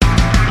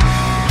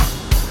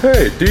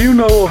Hey, do you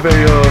know of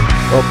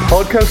a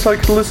podcast I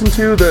could listen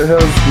to that has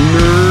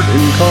nerd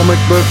and comic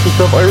books and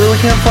stuff? I really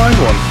can't find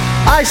one.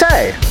 I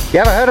say, you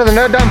ever heard of the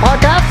Nerd Dumb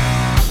Podcast?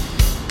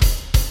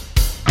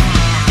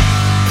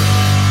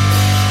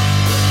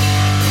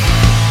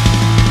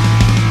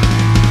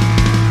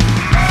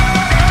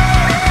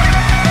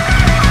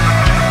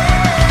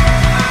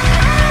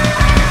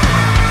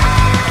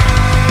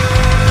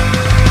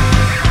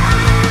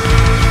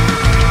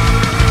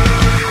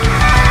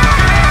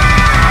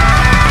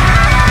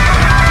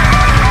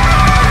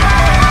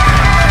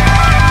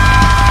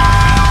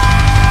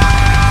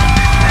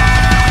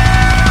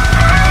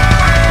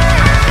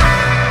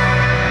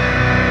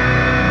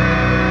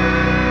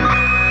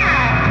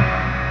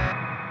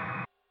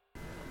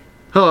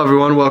 Hello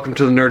everyone, welcome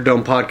to the Nerd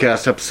Dome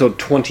Podcast, episode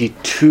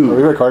 22. Are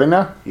we recording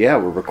now? Yeah,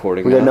 we're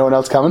recording We now. got no one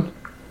else coming?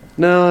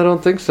 No, I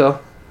don't think so.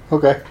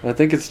 Okay. I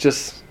think it's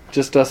just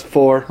us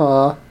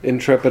four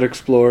intrepid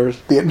explorers.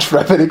 The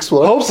intrepid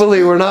explorers.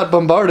 Hopefully we're not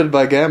bombarded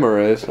by gamma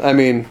rays. I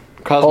mean,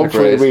 cosmic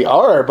Hopefully rays. we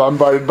are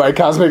bombarded by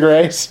cosmic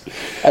rays.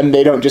 And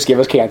they don't just give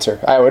us cancer.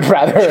 I would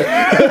rather...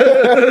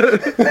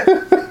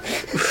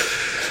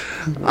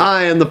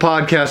 I am the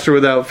podcaster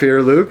without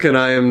fear, Luke, and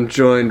I am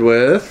joined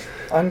with...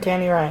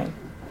 Uncanny Ryan.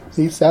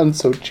 He sounds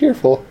so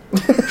cheerful.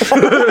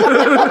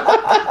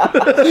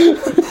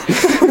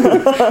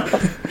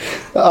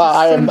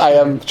 I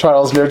am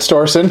Charles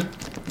Nerdstorson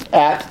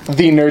at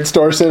the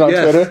Nerdstorson on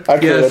Twitter. I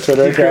created a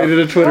Twitter account. created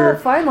a Twitter. Oh,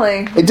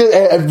 finally. It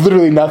did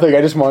literally nothing.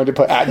 I just wanted to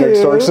put at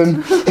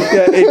Nerdstorson.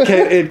 Yeah,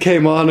 it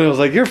came on and it was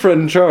like, your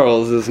friend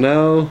Charles is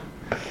now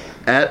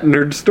at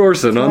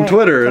Nerdstorson on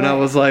Twitter, and I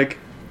was like,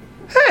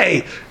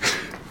 hey!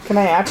 Can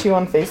I at you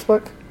on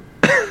Facebook?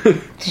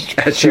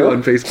 At you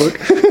on Facebook.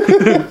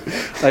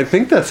 I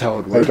think that's how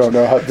it I works. don't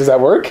know how. Does that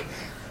work?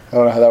 I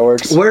don't know how that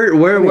works.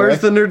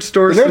 Where's the Nerd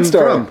Store Nerd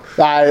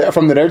Store.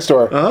 From the Nerd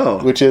Store.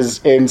 Oh. Which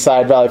is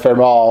inside Valley Fair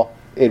Mall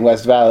in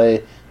West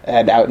Valley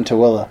and out in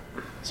Tooele.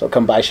 So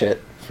come buy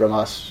shit from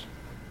us.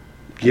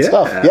 Yeah.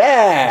 Stuff.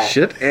 Yeah.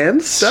 Shit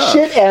and stuff.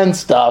 Shit and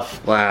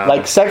stuff. Wow.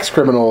 Like Sex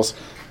Criminals.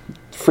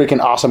 Freaking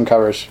awesome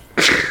covers.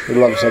 I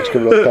love Sex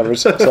Criminals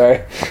covers.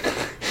 Sorry.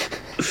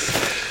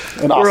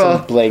 And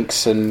awesome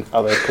blinks and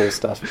other cool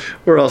stuff.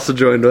 We're also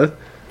joined with...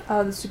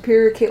 The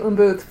superior Caitlin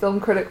Booth,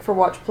 film critic for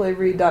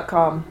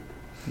WatchPlayRead.com.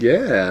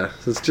 Yeah.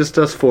 It's just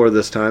us four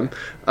this time.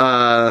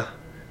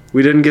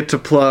 We didn't get to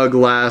plug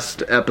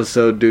last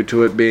episode due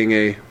to it being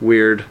a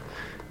weird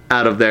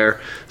out of there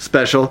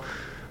special.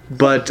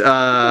 But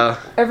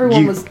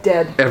Everyone was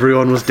dead.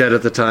 Everyone was dead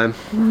at the time.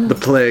 The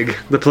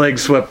plague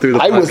swept through the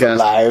podcast.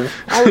 I was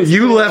alive.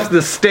 You left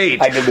the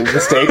state. I did leave the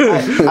state.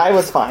 I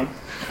was fine.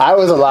 I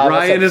was alive.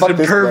 Ryan is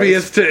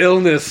impervious to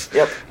illness.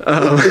 Yep.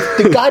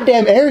 The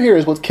goddamn air here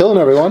is what's killing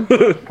everyone.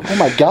 Oh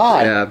my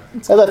god. Yeah.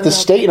 I left the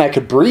state and I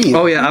could breathe.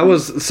 Oh yeah, I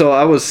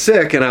was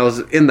sick and I was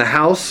in the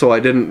house, so I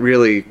didn't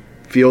really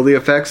feel the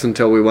effects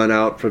until we went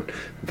out for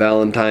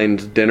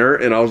Valentine's dinner,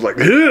 and I was like,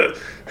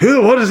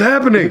 what is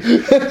happening?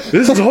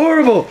 This is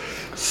horrible.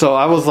 So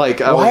I was like,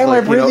 why am I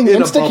breathing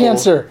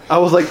insta-cancer? I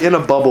was like in a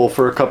bubble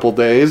for a couple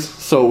days,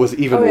 so it was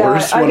even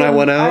worse when I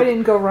went out. I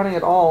didn't go running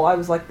at all. I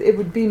was like, it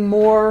would be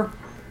more...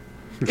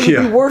 It would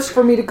Yeah. be worse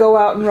for me to go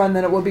out and run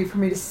than it would be for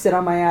me to sit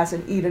on my ass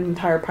and eat an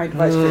entire pint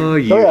of ice cream. Oh,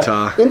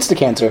 Utah.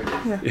 Insta-cancer.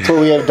 Yeah. That's what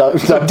we have dubbed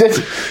it.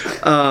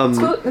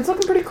 It's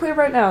looking pretty clear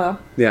right now, though.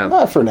 Yeah.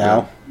 Not for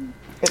now.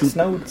 It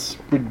snowed. It's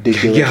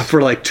ridiculous. Yeah, for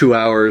like 2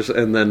 hours,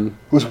 and then...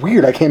 It was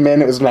weird. I came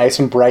in, it was nice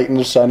and bright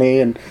and sunny,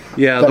 and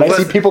Yeah, then I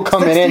see people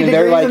coming in and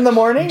they're like in the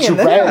morning, and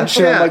then drenched,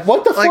 and I'm like,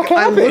 what the fuck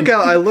happened?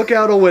 I look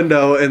out a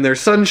window and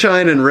there's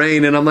sunshine and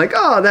rain, and I'm like,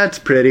 oh, that's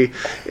pretty.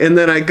 And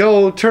then I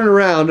go turn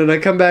around and I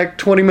come back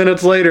 20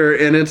 minutes later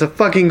and it's a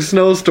fucking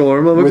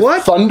snowstorm. I'm like, With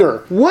what?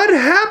 thunder. What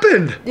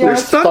happened? Yeah,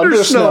 There's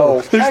thunder snow.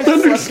 snow. There's I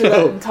thunder slept through that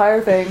snow.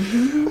 entire thing.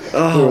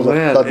 Oh There was a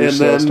man! thunder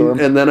snowstorm.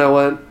 And then I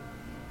went.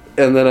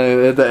 And then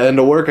at the end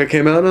of work, I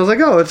came out and I was like,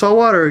 "Oh, it's all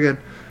water again."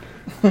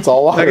 It's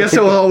all water. I guess it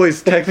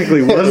always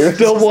technically was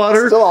still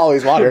water, Still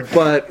always water.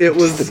 but it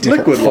was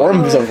Different liquid water.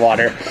 forms of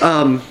water.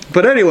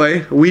 But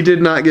anyway, we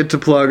did not get to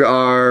plug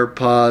our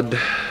Pod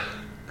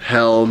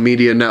Hell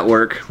Media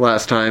Network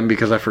last time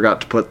because I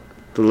forgot to put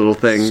the little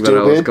thing that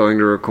I was Stupid. going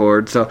to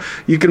record. So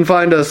you can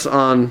find us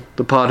on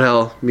the Pod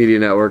Hell Media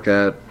Network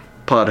at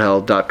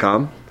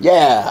podhell.com.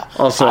 Yeah.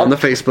 Also on the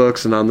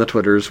Facebooks and on the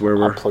Twitters where I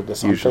we're plugged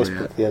this on usually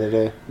Facebook at. the other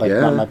day. Like,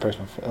 Yeah. not my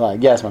personal...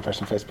 yes, my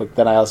personal Facebook.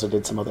 Then I also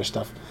did some other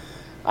stuff.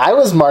 I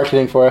was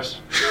marketing for us.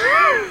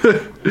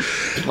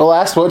 People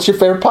asked, what's your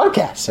favorite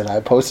podcast? And I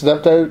posted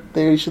up that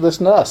you should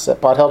listen to us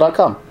at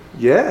podhell.com.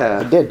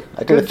 Yeah. I did. I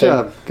did Good a thing.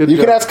 job. Good you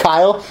job. can ask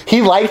Kyle.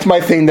 He liked my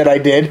thing that I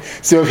did.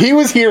 So if he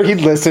was here, he'd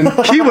listen.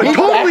 He would He'd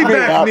totally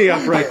back back me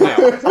up right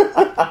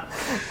now.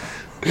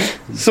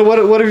 So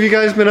what have you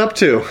guys been up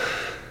to?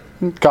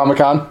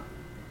 Comic-Con.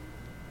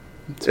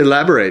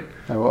 Elaborate.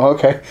 Oh,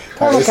 okay.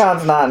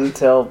 Comic-Con's not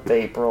until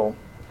April.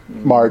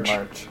 March.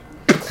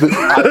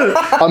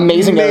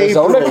 Amazing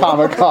Arizona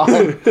Comic Con.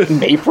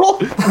 April?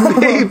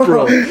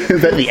 April.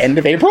 Is that the end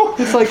of April?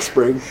 It's like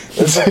spring.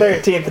 It's the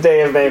 13th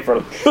day of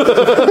April.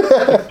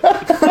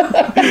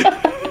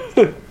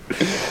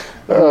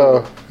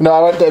 No, I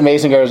went to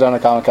Amazing Arizona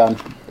Comic Con.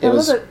 How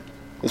was it?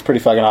 It was pretty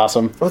fucking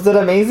awesome. Was it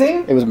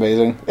amazing? It was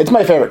amazing. It's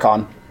my favorite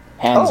con,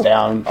 hands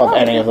down, of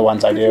any of the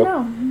ones I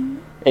do.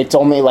 It's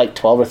only like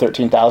 12 or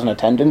 13,000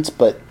 attendants,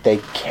 but they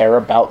care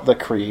about the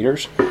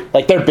creators.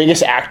 Like, their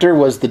biggest actor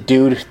was the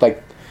dude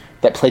like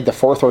that played the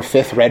 4th or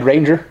 5th Red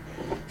Ranger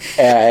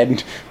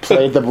and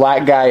played the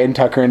black guy in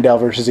Tucker and Dale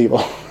vs. Evil.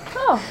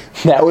 Oh.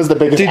 That was the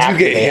biggest Did you actor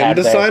get they him had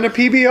to there. sign a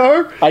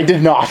PBR? I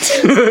did not,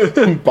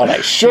 but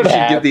I should You should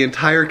have. get the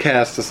entire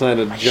cast to sign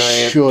a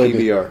giant Should.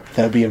 PBR.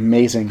 That would be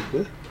amazing.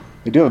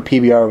 We do have a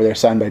PBR over there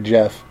signed by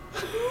Jeff.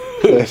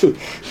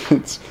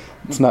 It's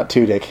not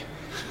too dick.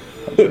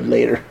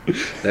 Later.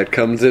 That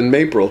comes in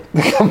April.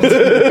 But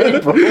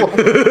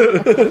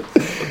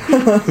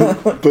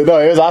no,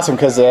 it was awesome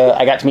because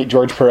I got to meet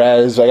George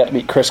Perez, I got to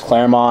meet Chris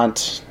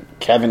Claremont,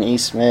 Kevin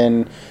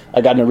Eastman.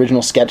 I got an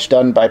original sketch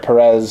done by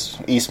Perez,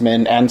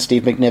 Eastman, and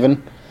Steve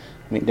McNiven.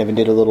 McNiven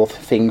did a little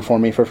thing for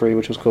me for free,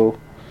 which was cool.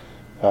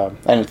 And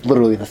it's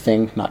literally the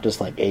thing, not just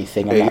like a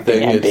thing. I'm not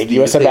being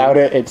ambiguous about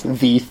it. It's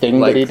the thing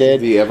Like that he did.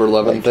 the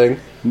ever-loving thing.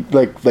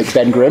 Like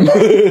Ben Grimm.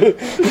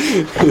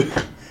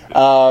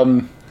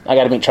 I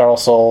got to meet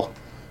Charles Soule,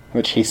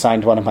 which he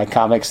signed one of my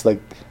comics. Like,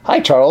 hi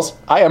Charles,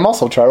 I am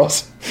also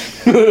Charles,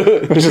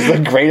 which is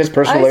the greatest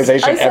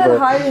personalization I said ever.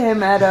 hi to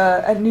him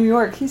at New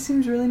York. He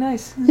seems really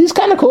nice. He's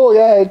kind of cool.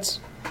 Yeah, I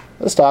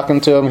was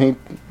talking to him. He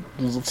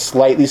was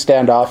slightly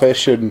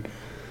standoffish, and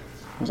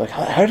I was like,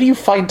 "How do you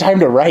find time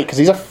to write?" Because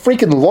he's a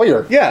freaking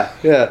lawyer. Yeah.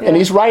 And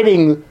he's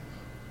writing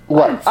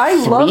what I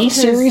loved three his-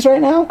 series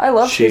right now. I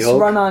loved his She-Hulk?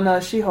 run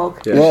on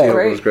She-Hulk. Yeah, It was She-Hulk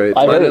great. was great.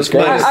 I heard it was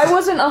great. I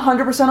wasn't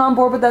 100% on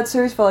board with that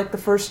series for like the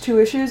first 2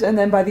 issues, and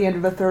then by the end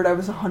of the third, I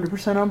was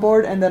 100% on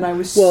board, and then I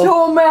was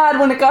so mad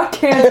when it got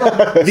canceled.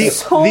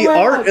 The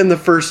art in the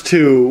first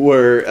 2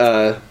 were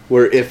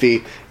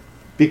iffy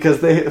because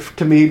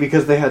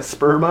they had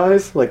sperm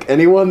eyes. Like,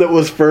 anyone that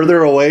was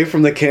further away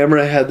from the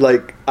camera had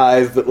like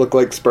eyes that looked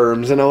like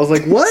sperms, and I was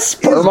like, what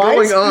Sperm is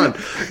eyes? going on?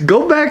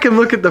 Go back and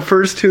look at the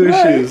first 2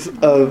 issues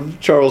of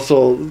Charles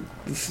Soule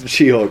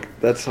She-Hulk.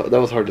 That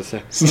was hard to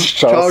say.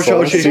 Charles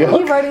Soule, She-Hulk. Isn't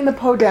he writing the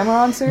Poe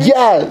Dameron series?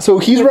 Yeah, so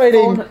he's With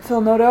writing. Phil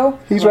Noto?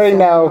 He's Or writing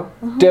Phil now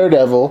Noto.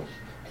 Daredevil.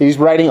 He's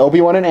writing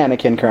Obi-Wan and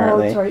Anakin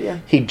currently. that's right, yeah.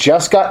 He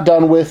just got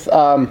done with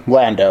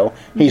Lando.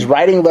 He's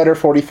writing Letter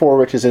 44,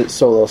 which is his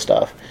solo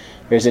stuff.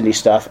 There's indie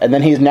stuff. And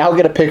then he's now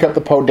going to pick up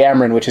the Poe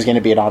Dameron, which is going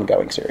to be an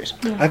ongoing series.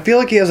 I feel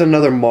like he has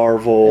another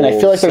Marvel. And I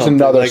feel like there's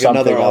another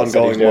something else that he's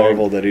ongoing doing.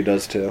 Marvel that he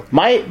does too.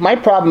 My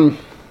problem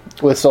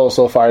with Solo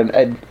so far,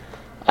 and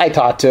I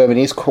talked to him, and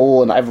he's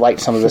cool, and I've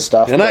liked some of his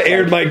stuff. And but, I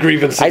aired my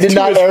grievances I did to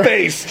not his air,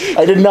 face.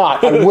 I did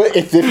not.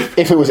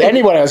 If it was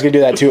anyone I was going to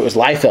do that to, it was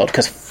Liefeld,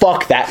 because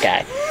fuck that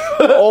guy.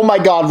 Oh my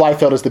god,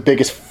 Liefeld is the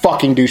biggest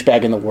fucking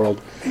douchebag in the world.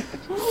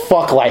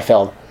 Fuck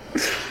Liefeld.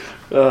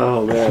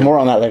 Oh man. More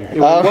on that later.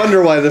 I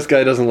wonder why this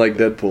guy doesn't like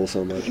Deadpool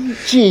so much.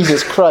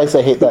 Jesus Christ,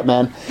 I hate that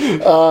man.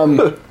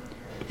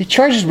 He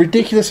charges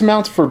ridiculous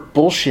amounts for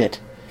bullshit.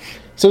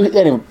 So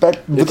anyway, back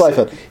with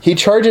Liefeld. He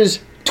charges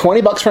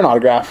 $20 for an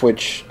autograph,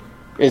 which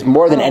is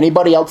more than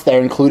anybody else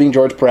there, including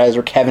George Perez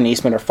or Kevin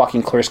Eastman or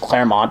fucking Chris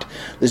Claremont.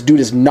 This dude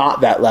is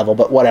not that level,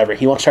 but whatever.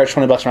 He wants to charge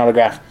 $20 for an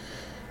autograph.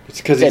 It's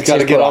because he's It's got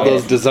to his get all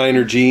prerogative. those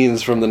designer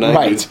jeans from the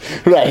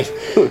 90s. Right.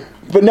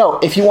 But no,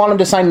 if you want him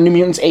to sign New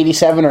Mutants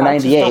 87 or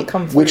Patches don't 98,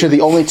 come free. which are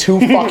the only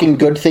 2 fucking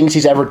good things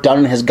he's ever done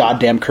in his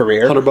goddamn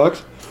career,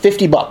 $100?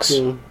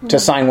 $50 to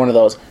sign one of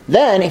those.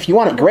 Then, if you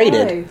want it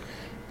graded,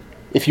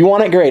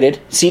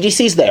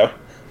 CGC's there,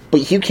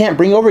 but you can't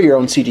bring over your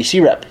own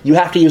CGC rep. You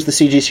have to use the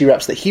CGC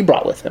reps that he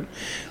brought with him,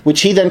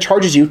 which he then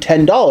charges you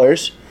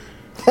 $10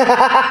 to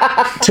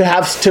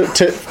have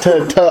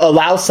to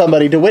allow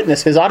somebody to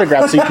witness his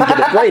autograph so you can get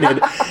it graded.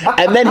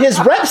 And then his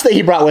reps that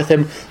he brought with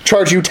him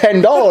charge you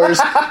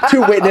 $10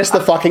 to witness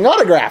the fucking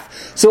autograph.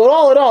 So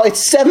in all,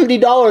 it's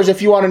 $70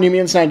 if you want a New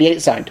Mutants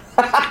 98 signed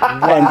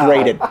and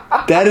graded.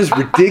 That is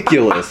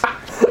ridiculous.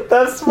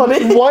 That's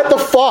funny. What the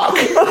fuck?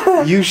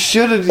 You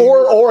should have.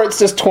 Or it's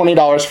just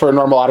 $20 for a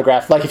normal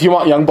autograph. Like if you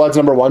want Youngblood's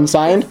 #1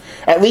 signed,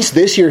 at least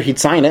this year he'd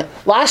sign it.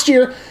 Last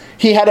year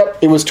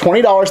it was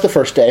 $20 the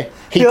first day.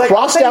 He You're like,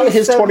 crossed I'll pay out you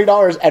his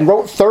 $20 and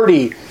wrote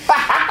 $30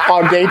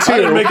 on day 2. I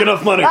didn't make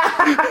enough money.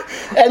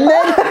 And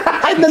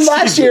then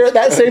last year at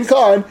that same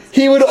con,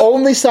 he would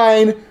only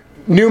sign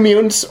New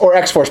Mutants or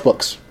X-Force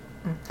books.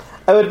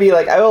 I would be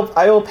like, I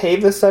will pay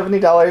the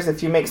 $70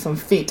 if you make some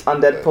feet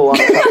on Deadpool on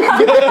the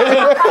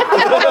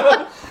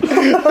cover.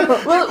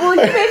 Will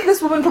you make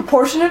this woman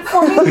proportionate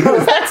for me?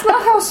 Because that's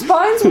not how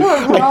spines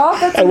work, Rob.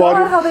 That's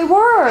not how they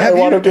work. I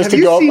want him just have to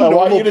you go up. seen I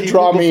want normal you to people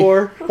draw me.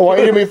 before? I want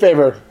you to do me a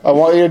favor. I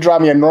want you to draw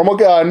me a normal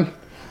gun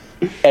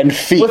and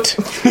feet.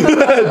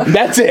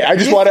 That's it. I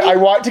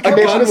want to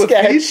commission gun a with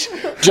sketch.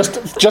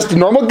 Just a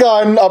normal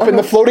gun up in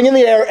the floating in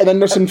the air, and then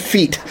there's some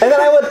feet. And then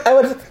I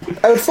would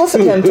I would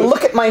solicit him to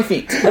look at my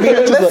feet. I mean,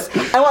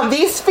 I want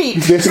these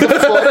feet. This is the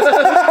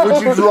foot.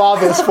 Would you draw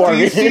this for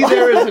me? You see,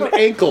 there is an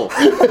ankle.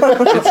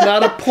 It's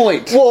not a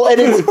point. Well, and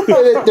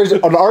there's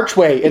an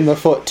archway in the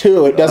foot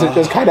too. It doesn't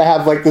just kind of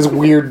have like this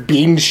weird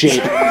bean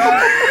shape.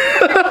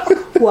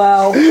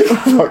 Wow.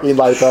 Fucking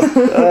light up.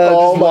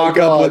 Just walk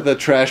up with a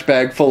trash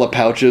bag full of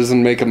pouches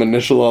and make him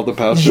initial all the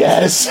pouches.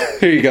 Yes.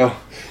 Here you go.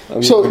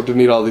 I'm So, going to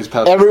need all these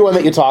pouches. Everyone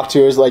that you talk to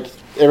is like,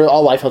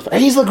 all life.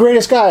 He's the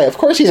greatest guy. Of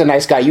course, he's a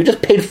nice guy. You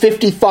just paid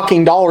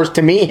 $50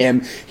 to meet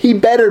him. He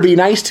better be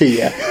nice to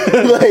you.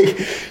 Like,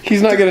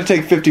 he's not going to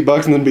take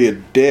 $50 and then be a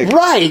dick.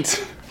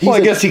 right? Well, I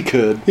guess he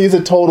could. He's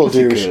a total He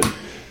douche.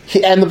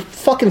 could. And the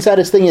fucking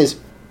saddest thing is,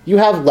 you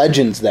have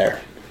legends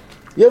there.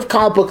 You have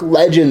comic book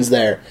legends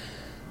there,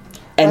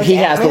 and Like he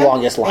has the Ant-Man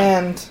longest line.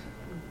 And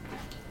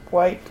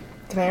White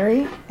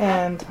Canary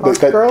and Hawk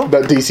Girl.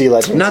 The DC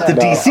legends. Not the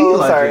DC Oh,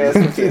 sorry. I was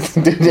legends.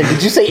 confused.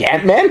 Did you say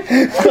Ant-Man? I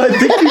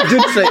think you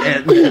did say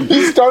Ant-Man.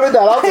 He started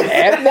that off with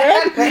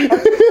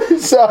Ant-Man?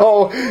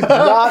 So,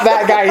 not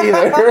that guy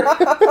either.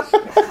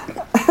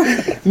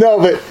 No,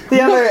 but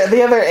The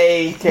other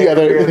A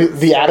character.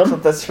 the Atom?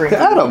 With the shrinking.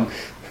 Adam.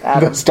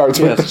 that starts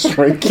with the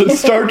shrink. It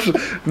starts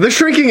The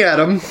Shrinking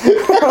Adam.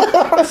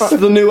 This is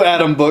the new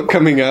Adam book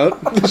coming out.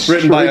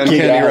 Written by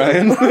Shrinking Uncanny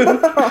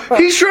Ryan.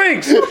 He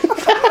shrinks!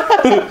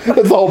 That's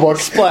the whole book.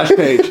 Splash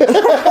page.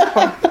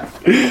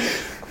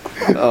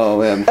 Oh,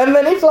 man. And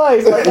then he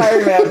flies like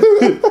Iron Man.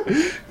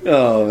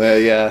 Oh,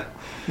 man, yeah.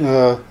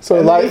 So,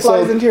 And then he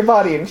flies so into your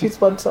body and shoots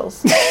blood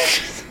cells.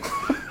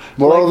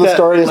 moral of the that-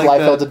 story is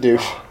like Liefeld's that. a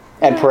douche.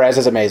 And Perez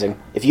is amazing.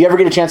 If you ever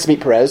get a chance to meet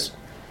Perez,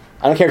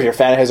 I don't care if you're a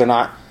fan of his or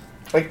not,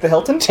 Like the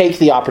Hilton? take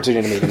the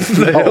opportunity to meet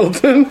him. The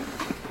Hilton.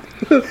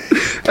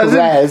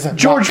 Perez. in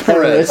George not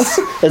Perez.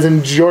 As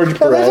in George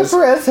Oh, there's Perez. a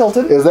Perez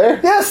Hilton. Is there?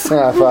 Yes.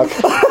 Ah,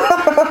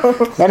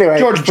 fuck. Anyway,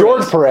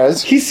 George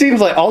Perez. He seems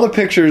like all the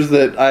pictures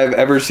that I've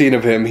ever seen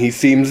of him, he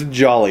seems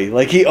jolly.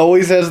 Like, he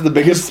always has the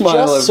biggest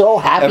smile just I've so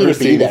happy ever to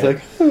be seen. He's there.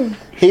 like,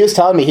 He was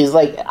telling me, he's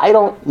like, I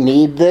don't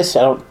need this.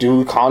 I don't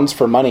do cons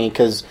for money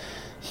because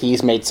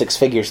he's made 6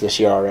 figures this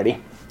year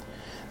already.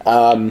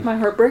 My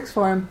heart breaks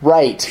for him.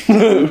 Right.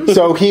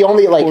 So he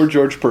only, like, poor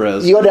George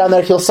Perez. you go down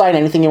there, he'll sign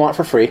anything you want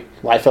for free.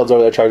 Liefeld's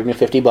over there charging you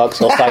 $50.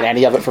 He'll sign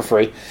any of it for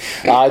free.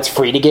 It's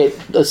free to get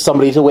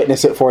somebody to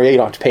witness it for you. You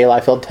don't have to pay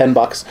Liefeld $10.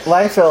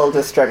 Liefeld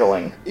is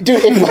struggling.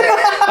 Dude, if,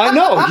 I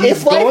know. He's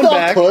if going Liefeld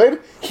back could,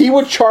 he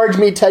would charge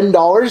me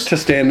 $10 to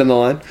stand in the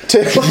line. to...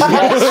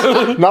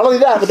 Yes. Not only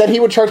that, but then he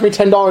would charge me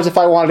 $10 if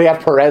I wanted to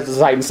have Perez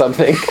sign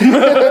something.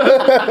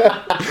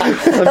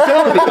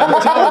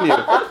 I'm telling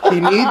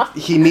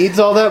you. He needs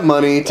all that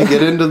money to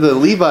get into the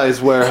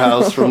Levi's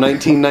warehouse from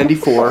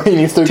 1994 He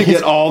needs to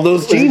get all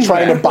those jeans He's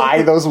trying back. to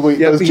buy those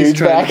Yep, he's jeans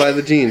trying back. to buy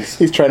the jeans.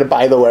 He's trying to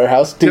buy the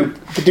warehouse. Dude,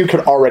 the dude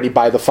could already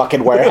buy the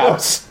fucking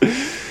warehouse.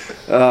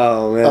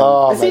 Oh, man.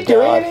 Oh, Is my he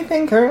doing God.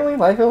 anything currently,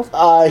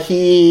 Liefeld?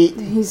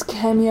 He's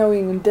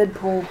cameoing in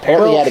Deadpool.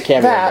 Apparently he had a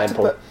cameo that, in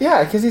Deadpool. but-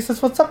 yeah, because he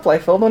says, "What's up,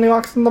 Liefeld?" when he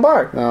walks in the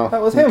bar. Oh,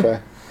 that was him. Okay.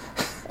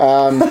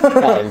 I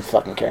don't even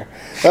fucking care.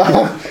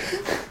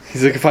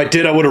 He's like, if I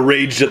did, I would have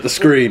raged at the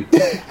screen.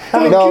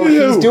 No,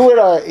 you.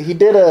 he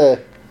did a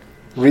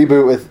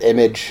reboot with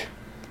Image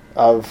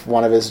of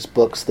one of his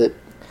books that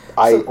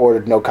I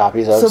ordered no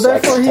copies of, So so I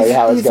therefore, can't tell you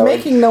how it's he's going.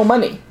 making no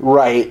money.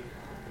 Right.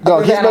 No,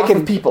 Other he's than off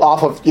making of people.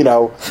 off of,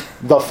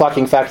 the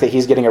fucking fact that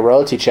he's getting a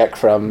royalty check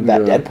from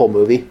that Yeah. Deadpool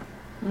movie.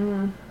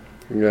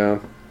 Yeah.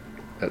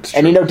 That's true.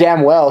 And you know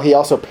damn well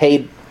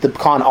the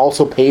con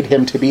also paid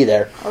him to be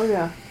there. Oh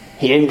yeah.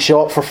 He didn't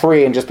show up for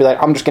free and just be like,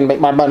 I'm just going to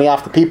make my money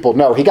off the people.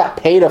 No, he got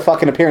paid a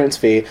fucking appearance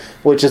fee,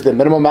 which is the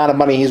minimum amount of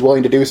money he's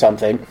willing to do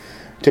something,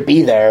 to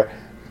be there,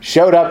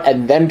 showed up,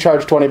 and then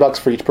charged $20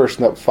 for each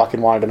person that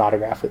fucking wanted an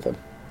autograph with him.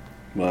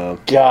 Wow.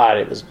 God,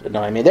 it was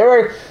annoying me. There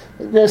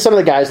were some of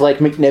the guys like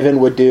McNiven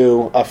would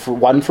do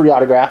one free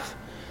autograph,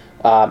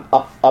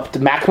 up to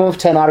maximum of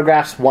 10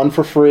 autographs, one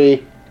for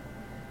free,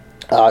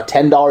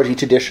 $10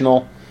 each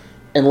additional,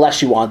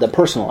 unless you wanted them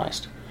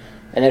personalized.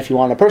 And if you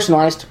wanted them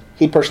personalized,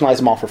 he'd personalize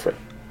them all for free,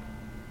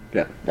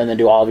 Yeah. and then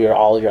do all of your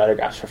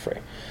autographs for free.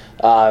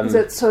 Is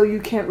it so you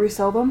can't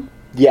resell them?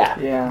 Yeah.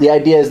 Yeah. The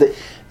idea is that,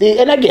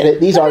 and I get it,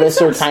 these That artists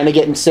makes are sense. kind of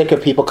getting sick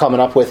of people coming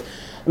up with,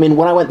 I mean,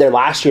 when I went there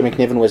last year,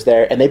 McNiven was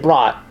there, and they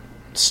brought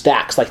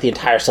stacks, like the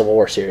entire Civil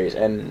War series,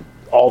 and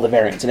all the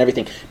variants and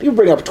everything. People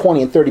bring up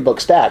 20 and 30 book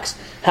stacks,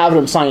 having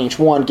them sign each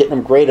one, getting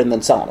them graded, and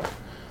then selling them.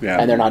 Yeah.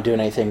 And they're not doing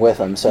anything with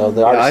them. So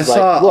the I artist is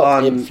saw like, look,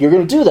 on- if you're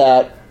going to do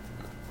that,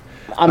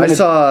 I'm I going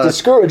saw- to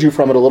discourage you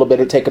from it a little bit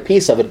and take a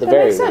piece of it at the That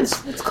very makes least.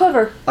 sense. It's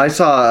clever. I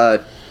saw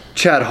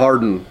Chad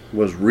Harden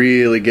was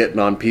really getting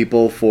on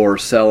people for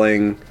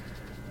selling,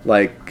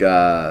 like,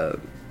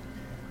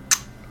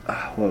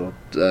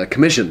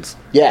 commissions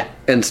Yeah.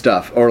 and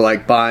stuff, or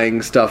like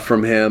buying stuff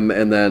from him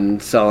and then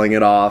selling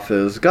it off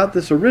as got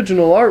this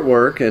original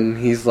artwork, and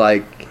he's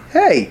like,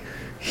 hey,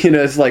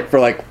 it's like for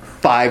like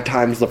 5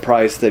 times the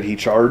price that he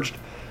charged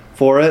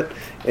for it,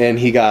 and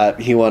he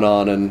went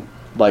on and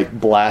like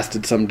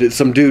blasted some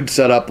dude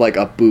set up like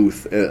a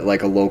booth at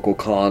like a local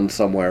con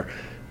somewhere,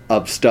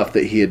 of stuff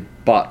that he had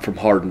bought from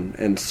Harden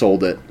and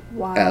sold it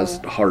Wow. as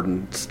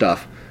Harden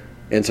stuff.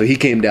 And so he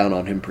came down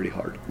on him pretty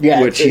hard,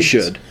 Yeah, which he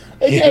should,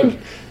 and-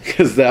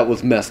 because that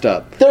was messed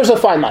up. There's a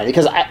fine line,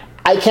 because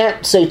I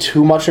can't say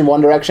too much in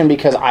one direction,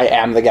 because I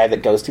am the guy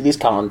that goes to these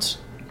cons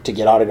to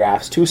get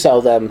autographs, to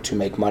sell them, to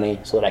make money,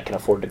 so that I can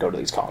afford to go to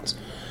these cons.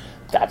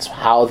 That's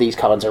how these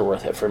cons are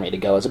worth it for me to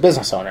go as a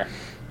business owner.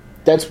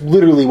 That's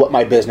literally what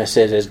my business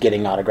is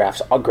getting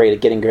autographs,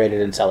 getting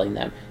graded and selling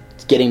them.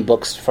 It's getting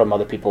books from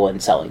other people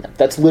and selling them.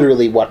 That's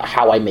literally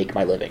how I make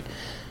my living.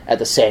 At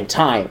the same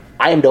time,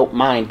 I don't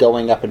mind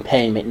going up and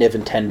paying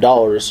McNiven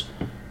 $10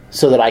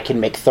 so that I can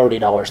make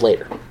 $30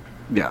 later.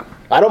 Yeah.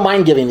 I don't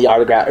mind giving the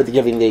autograph, or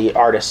giving the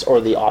artist or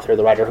the author,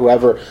 the writer,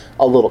 whoever,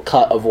 a little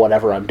cut of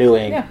whatever I'm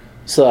doing,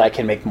 so that I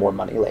can make more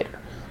money later.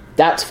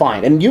 That's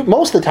fine. And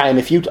most of the time,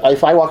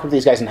 if I walk up to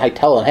these guys and I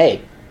tell them,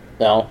 hey,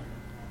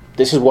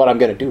 this is what I'm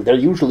going to do, they're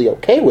usually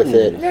okay with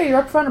it. Yeah,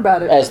 you're upfront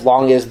about it. As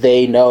long as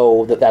they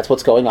know that that's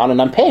what's going on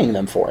and I'm paying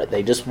them for it.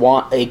 They just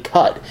want a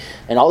cut.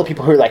 And all the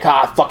people who are like,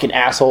 fucking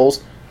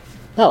assholes.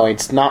 No,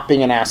 it's not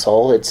being an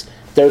asshole.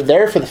 They're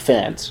there for the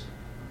fans.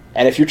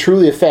 And if you're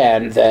truly a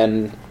fan,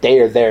 then they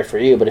are there for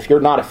you. But if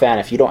you're not a fan,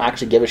 if you don't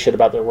actually give a shit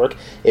about their work,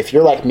 if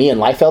you're like me in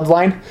Liefeld's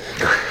line,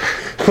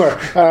 where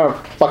I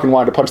fucking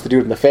wanted to punch the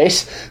dude in the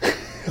face,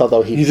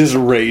 although He just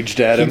raged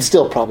at him. he'd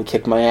still probably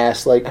kick my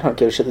ass. Like, I don't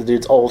give a shit, the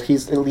dude's old.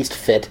 He's at least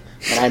fit,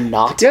 and I'm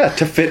not. Yeah,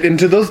 to fit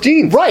into those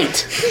jeans. Right!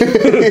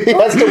 He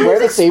has to wear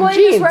the same Explain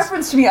jeans. this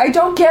reference to me. I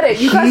don't get it.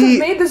 You guys have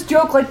made this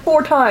joke like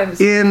 4 times.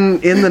 In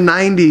the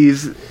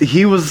 90s,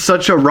 he was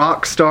such a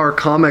rock star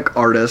comic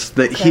artist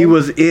that he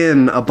was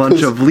in a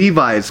bunch of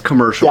Levi's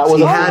commercials. That was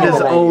He a had thing in his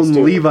the 90s, own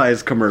too.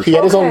 Levi's commercial. He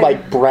had his own,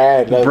 Okay.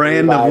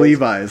 brand of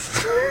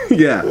Levi's.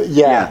 Yeah.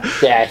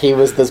 Yeah, he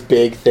was this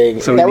big thing.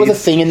 So that he was a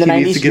needs- thing in the he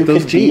needs 90s. to get You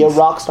those could be a jeans.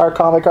 rock star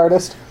comic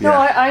artist. No,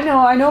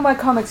 Yeah. I know my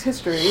comics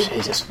history.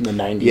 Jesus, in the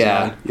 90s. Yeah,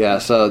 man. yeah.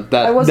 So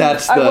I wasn't.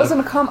 that's the. I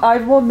wasn't I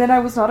will admit I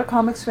was not a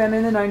comics fan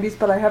in the '90s,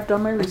 but I have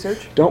done my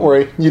research. Don't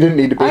worry, you didn't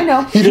need to be. I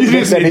know. You didn't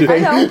miss didn't need to.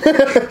 anything.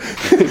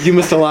 I know. You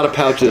missed a lot of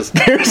pouches.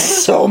 There's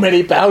so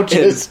many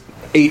pouches.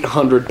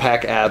 800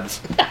 pack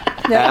abs.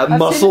 Yeah, I've seen the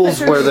Muscles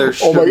pictures. where there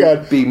Oh my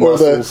shouldn't god! be Or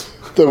muscles.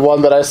 the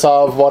one that I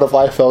saw of one of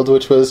Liefeld's,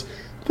 which was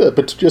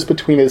just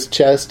between his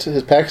chest,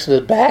 his pecs, and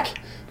his back.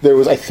 There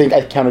was, I think,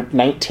 I counted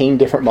 19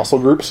 different muscle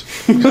groups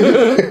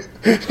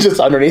just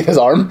underneath his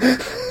arm.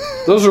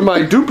 Those are my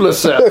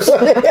duplicepts.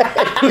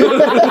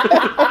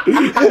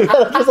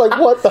 I'm just like,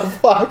 what the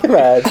fuck,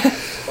 man?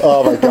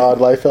 Oh my god,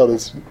 Liefeld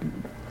is.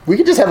 We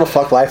could just have a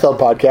fuck Liefeld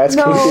podcast.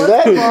 Can we do No,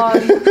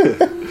 that?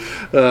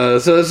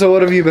 that's fun. So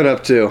what have you been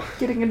up to?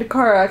 Getting into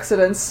car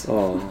accidents.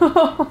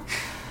 Oh,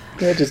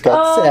 I just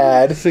got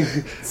sad.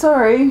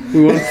 Sorry.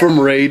 we went from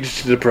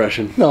rage to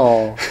depression.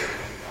 No,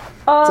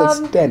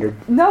 that's standard.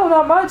 No,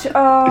 not much.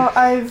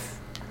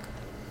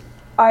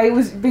 I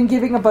was been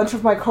giving a bunch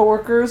of my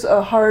coworkers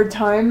a hard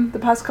time the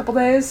past couple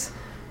days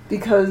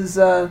because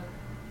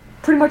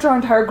pretty much our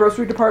entire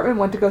grocery department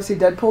went to go see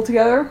Deadpool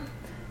together.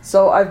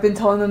 So I've been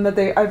telling them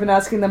that I've been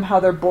asking them how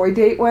their boy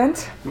date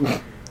went,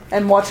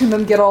 and watching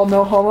them get all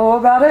no homo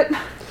about it.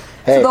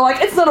 Hey. So they're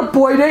like, "It's not a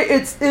boy date.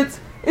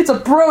 It's a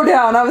bro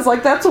down." I was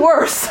like, "That's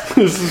worse."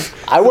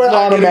 I went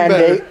on a getting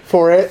mandate better.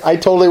 for it. I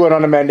totally went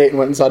on a mandate and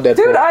went and saw Deadpool.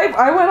 Dude,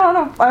 I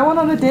went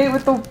on a date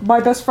with my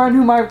best friend,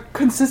 whom I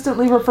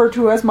consistently refer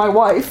to as my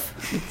wife.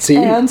 See?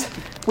 And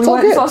we all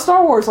went and good. saw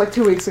Star Wars like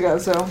 2 weeks ago.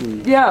 So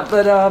yeah,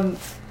 but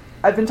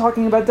I've been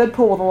talking about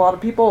Deadpool with a lot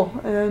of people,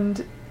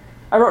 and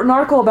I wrote an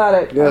article about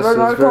it. Yes, I wrote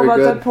an it's article very about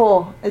good.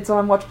 Deadpool. It's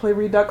on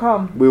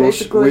WatchPlayRead.com. We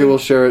Basically, will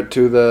share it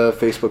to the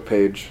Facebook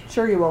page.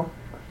 Sure, you will.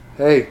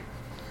 Hey,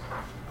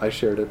 I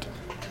shared it.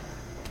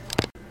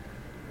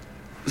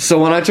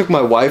 So when I took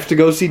my wife to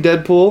go see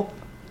Deadpool,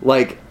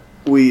 like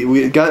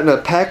we got in a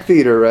packed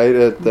theater right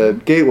at the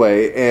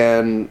Gateway,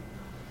 and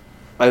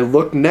I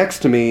looked next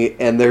to me,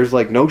 and there's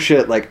like no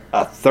shit, like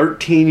a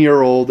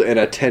 13-year-old and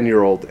a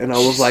 10-year-old, and I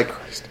was like,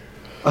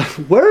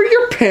 "Where are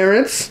your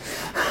parents?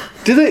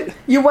 Did they?"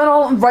 You went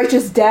all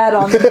righteous dad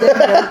on them,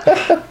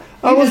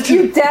 didn't you?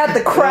 You dad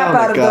the crap Oh my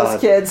out of God.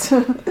 those kids.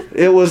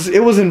 It was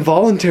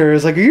involuntary. I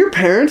was like, "Are your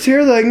parents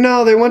here?" They're like,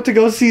 "No, they went to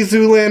go see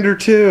Zoolander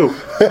 2."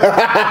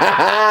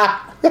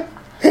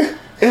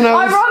 And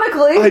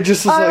Ironically, I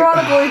just was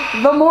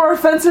like, the more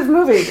offensive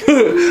movie.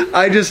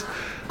 I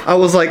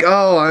was like,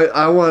 "Oh,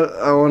 I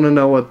want to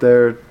know what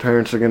their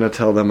parents are going to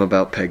tell them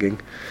about pegging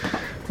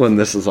when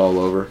this is all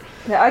over."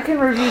 Yeah, I can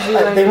review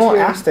Zoolander They won't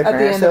 2 ask their at the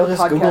parents. end They'll of the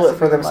just podcast Google it if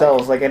for you'd like.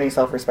 themselves, like any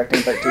self-respecting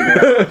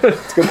 13-year-old.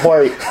 That's a good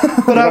point.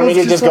 But You I don't was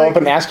need to just go like- up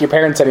and ask your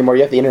parents anymore.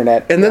 You have the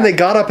internet. And then they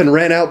got up and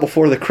ran out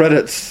before the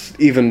credits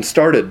even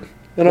started.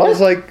 And I What? was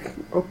like,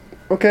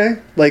 "Okay."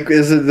 Like,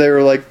 they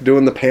were like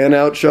doing the pan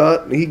out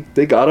shot.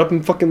 They got up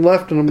and fucking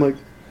left, and I'm like,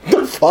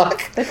 The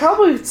fuck? They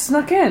probably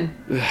snuck in.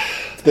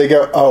 They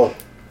go, oh,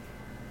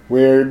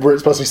 we're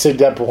supposed to be seeing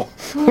Deadpool.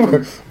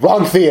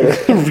 Wrong theater.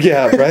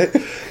 "Yeah, right."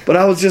 But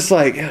I was just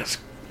like,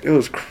 it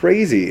was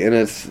crazy, and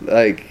it's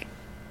like,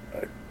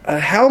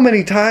 how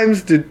many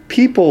times did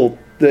people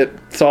that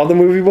saw the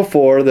movie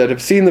before, that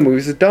have seen the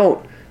movies, that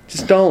don't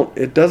Just don't.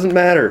 It doesn't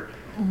matter.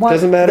 What?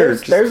 Doesn't matter.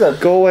 There's a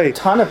go away.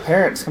 ton of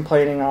parents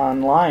complaining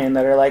online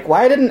that are like,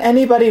 "Why didn't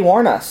anybody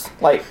warn us?"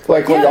 Like we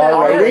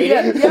are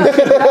rating.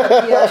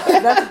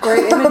 That's a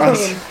great image meme.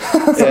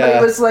 Somebody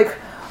was like,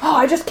 "Oh,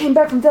 I just came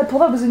back from Deadpool.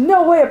 That was in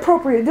no way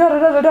appropriate. Da da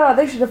da da da.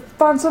 They should have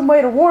found some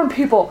way to warn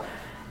people."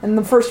 And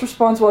the first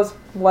response was,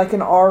 like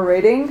an R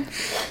rating.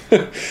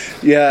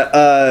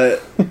 Yeah,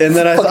 and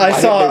then I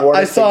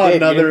saw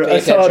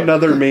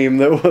another meme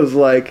that was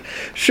like,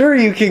 sure,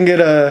 you can get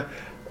a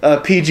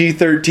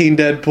PG-13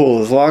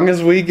 Deadpool as long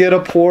as we get the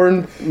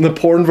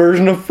porn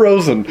version of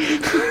Frozen,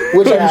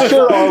 which I'm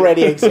sure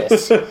already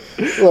exists.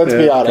 Let's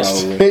be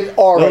honest, probably. It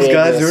already Those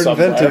guys exists are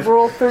inventive.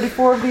 Rule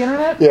 34 of the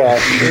internet. Yeah,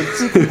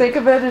 So you can think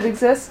of it. It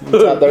exists.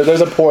 it's out there. There's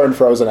a porn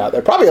Frozen out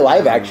there. Probably a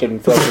live action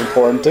Frozen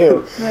porn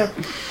too. Yeah.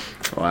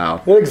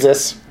 Wow. It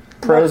exists.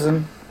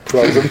 Frozen.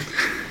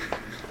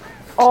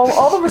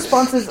 All the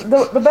responses,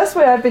 the best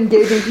way I've been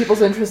gauging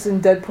people's interest in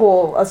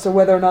Deadpool as to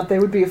whether or not they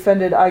would be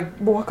offended, I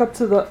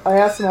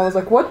asked them, I was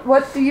like,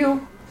 what do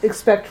you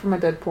expect from a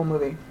Deadpool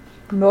movie?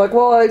 And they're like,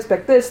 well, I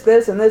expect this,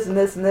 and this, and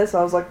this, and this.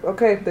 I was like,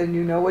 okay, then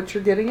you know what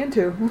you're getting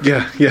into.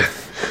 Yeah.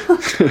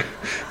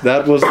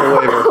 That was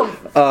the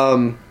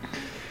waiver.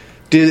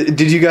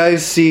 Did you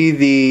guys see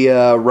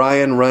the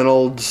Ryan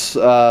Reynolds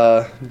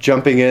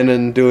jumping in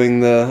and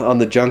doing on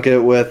the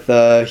junket with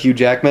Hugh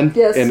Jackman?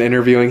 Yes. And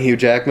interviewing Hugh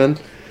Jackman?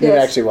 Didn't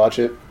actually watch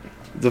it.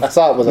 I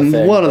saw it was a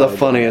thing. One of the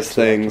funniest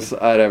things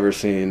I'd ever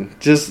seen.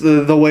 Just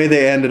the way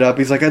they ended up.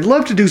 He's like, I'd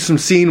love to do some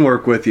scene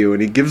work with you.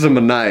 And he gives him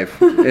a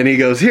knife. And he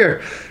goes,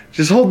 here,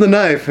 just hold the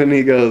knife. And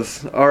he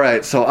goes, all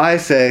right. So I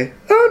say,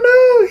 oh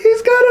no,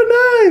 he's got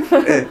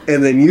a knife.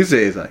 and then you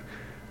say, he's like,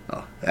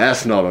 oh,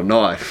 that's not a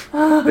knife.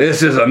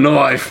 This is a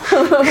knife.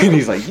 And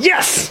he's like,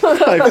 yes!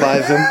 High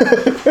fives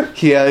him.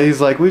 Yeah, he's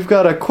like, we've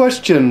got a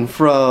question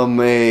from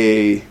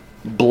a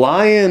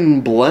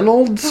Brian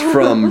Blenolds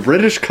from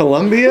British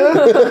Columbia.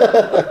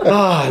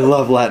 I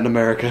love Latin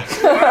America.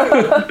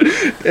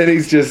 And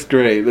he's just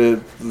great.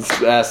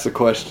 Asked the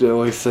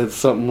question. He said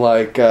something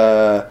like,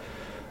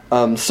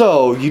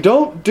 so you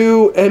don't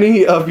do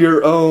any of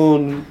your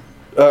own...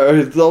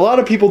 a lot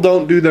of people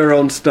don't do their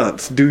own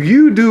stunts. Do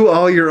you do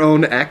all your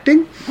own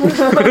acting?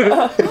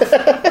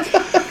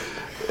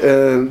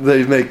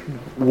 They make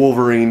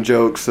Wolverine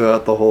jokes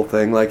throughout the whole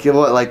thing. Like, you know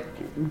what, like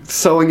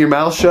sewing your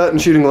mouth shut and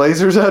shooting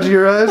lasers out of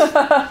your eyes?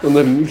 And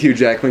then Hugh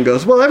Jackman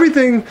goes, well,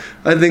 everything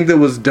I think that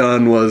was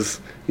done was,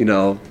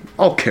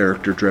 all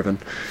character driven.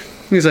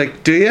 He's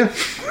like, do you?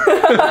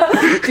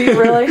 Do you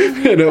really?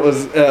 And it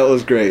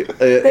was great.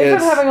 They've been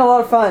having a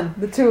lot of fun,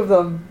 the two of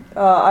them.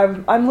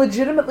 I'm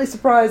legitimately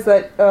surprised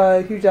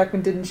that Hugh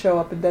Jackman didn't show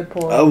up in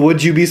Deadpool.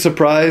 Would you be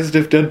surprised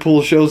if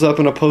Deadpool shows up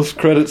in a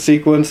post-credit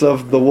sequence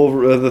of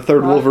the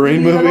third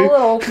Wolverine movie? A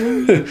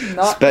little.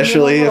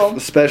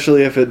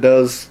 Especially if it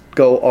does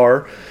go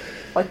R.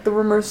 Like the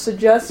rumors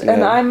suggest,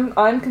 and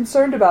I'm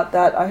concerned about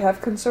that. I have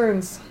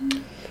concerns.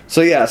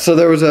 So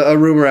there was a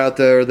rumor out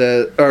there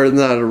that, or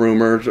not a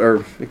rumor,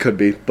 or it could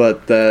be,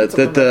 but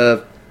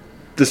that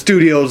the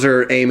studios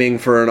are aiming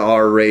for an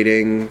R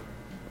rating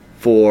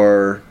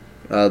for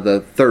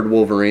the third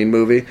Wolverine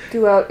movie.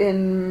 Due out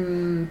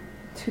in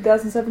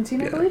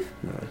 2017, I believe.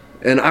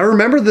 And I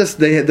remember this.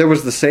 There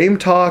was the same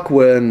talk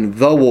when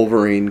The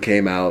Wolverine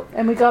came out,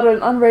 and we got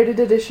an unrated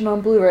edition on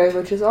Blu-ray,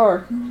 which is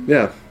R.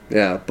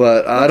 Yeah,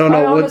 but I don't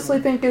know. I honestly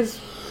think is.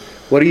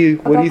 What do you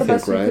think,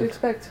 best Ryan? You could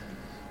expect.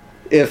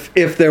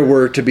 If there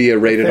were to be a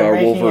rated R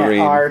Wolverine, making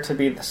it R to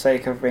be the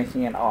sake of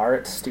making it R,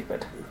 it's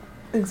stupid.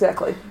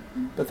 Exactly.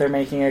 But they're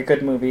making a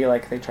good movie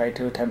like they tried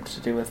to attempt to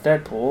do with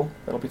Deadpool.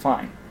 It'll be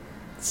fine.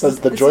 Says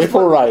the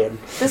joyful Ryan.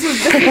 This is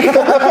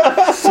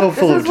so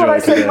full of joy. This is what I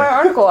said in my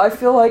article. I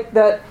feel like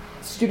that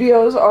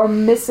studios are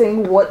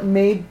missing what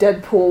made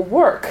Deadpool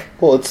work.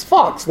 Well, it's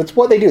Fox. That's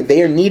what they do.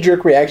 They are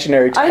knee-jerk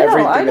reactionary to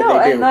everything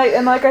that they do.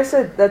 And like I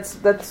said,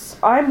 that's.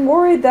 I'm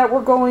worried that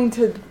we're going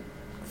to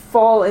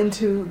fall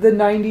into the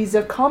 90s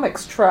of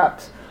comics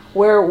traps,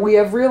 where we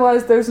have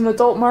realized there's an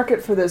adult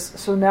market for this,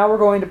 so now we're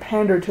going to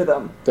pander to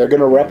them. They're going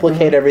to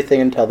replicate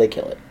everything until they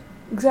kill it.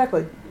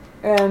 Exactly.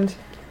 And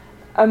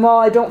while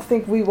I don't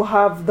think we will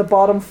have the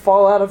bottom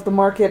fall out of the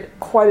market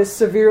quite as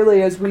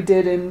severely as we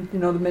did in,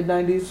 the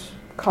mid-90s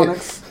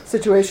comics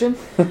situation.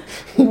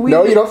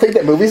 No, you don't think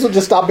that movies will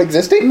just stop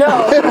existing? No,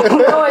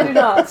 I do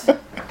not.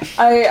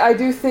 I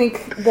do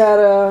think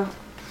that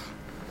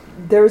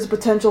there is a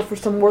potential for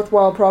some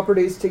worthwhile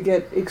properties to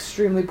get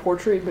extremely poor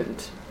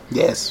treatment.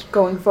 Yes.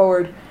 Going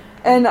forward.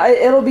 And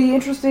it'll be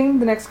interesting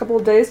the next couple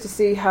of days to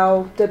see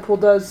how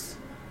Deadpool does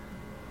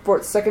for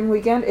its second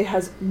weekend. It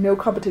has no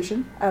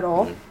competition at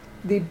all.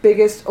 The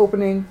biggest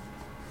opening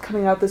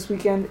coming out this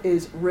weekend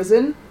is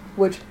Risen,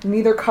 which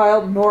neither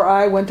Kyle nor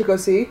I went to go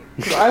see.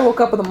 Because I woke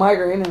up with a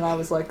migraine and I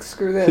was like,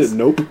 screw this.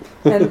 Nope.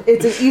 And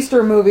it's an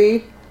Easter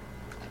movie,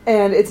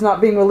 and it's not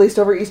being released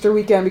over Easter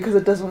weekend because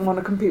it doesn't want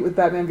to compete with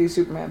Batman v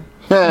Superman.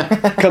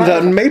 Comes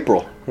out in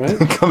April, right?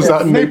 Comes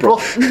out in April.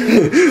 On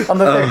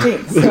the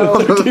 13th. So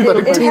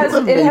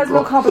it has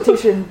no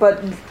competition,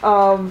 but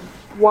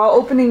while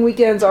opening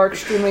weekends are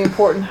extremely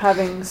important,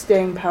 having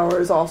staying power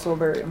is also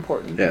very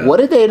important. Yeah. What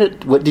did they?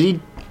 What did he?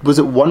 Was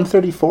it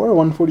 134 or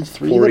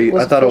 143? 40,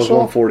 I thought it was official?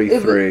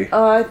 143.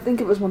 I think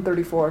it was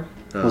 134.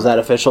 Was that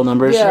official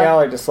numbers? Yeah.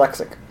 Y'all are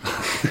dyslexic.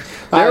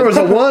 There was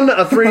a 1,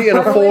 a 3, and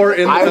a 4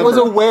 in the I was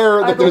number. aware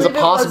that there was a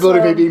believe it was, possibility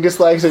of me being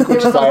dyslexic, It which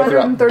was is why I threw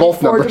out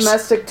both 134 numbers.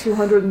 domestic,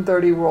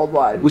 230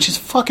 worldwide. Which is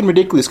fucking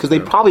ridiculous because they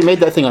probably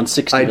made that thing on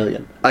 60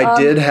 million. I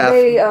did have...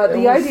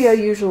 The idea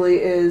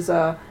usually is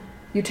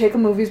you take a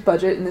movie's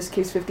budget, in this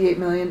case 58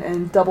 million,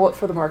 and double it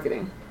for the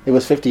marketing. It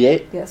was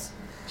 58? Yes.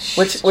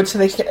 Which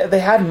they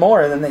had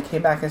more, and then they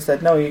came back and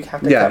said, no, you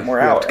have to cut more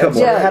you have out. to cut And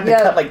so more. they had to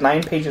Yeah. cut like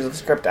 9 pages of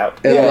script out.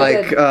 And Yeah, like,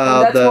 they did.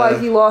 And that's why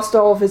he lost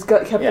all of his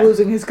kept Yeah.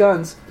 losing his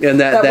guns. And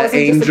that wasn't just a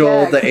angel,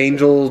 gag. the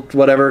angel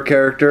whatever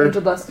character.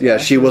 Angel Dust, yeah, yeah.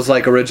 she was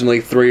like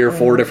originally 3 or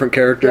 4 different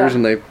characters, Yeah.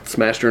 and they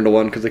smashed her into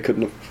one because they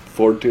couldn't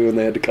afford to, and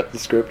they had to cut the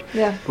script.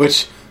 Yeah.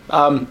 Which,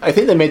 I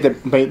think they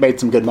made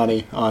some good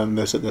money on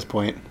this at this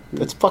point.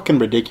 It's fucking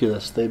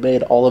ridiculous. They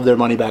made all of their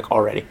money back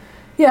already.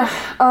 Yeah.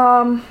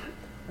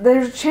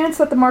 There's a chance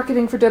that the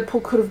marketing for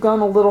Deadpool could have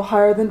gone a little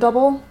higher than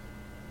double,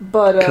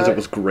 but Because it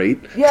was great.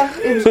 yeah,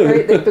 it was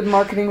great. They've been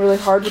marketing really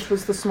hard, which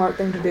was the smart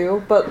thing to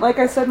do. But like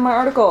I said in my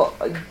article,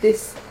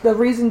 the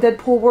reason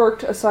Deadpool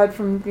worked, aside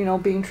from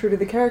being true to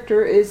the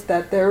character, is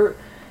that the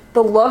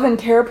love and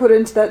care put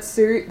into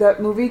that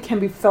movie can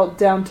be felt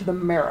down to the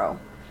marrow,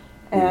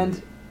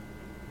 and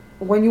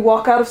when you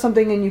walk out of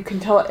something and you can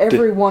tell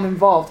everyone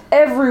involved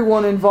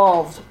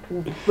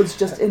was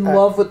just in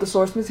love with the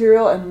source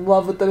material and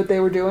love with what they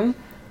were doing.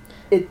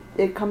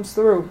 It comes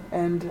through,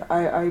 and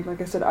I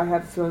like I said, I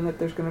have a feeling that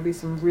there's going to be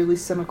some really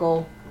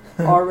cynical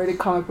R-rated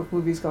comic book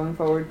movies going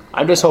forward.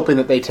 I'm just hoping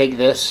that they take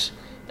this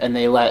and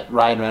they let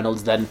Ryan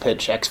Reynolds then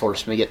pitch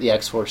X-Force and we get the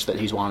X-Force that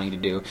he's wanting to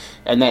do.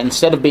 And then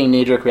instead of being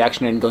knee-jerk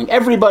reaction and going,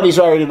 everybody's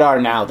rated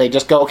R now, they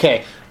just go,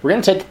 okay, we're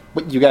going to take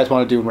what you guys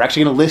want to do and we're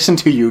actually going to listen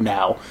to you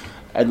now.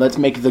 And let's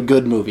make the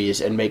good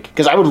movies and make...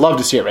 Because I would love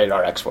to see a rated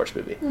R X-Force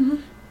movie. Mm-hmm.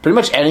 Pretty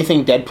much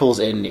anything Deadpool's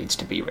in needs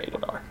to be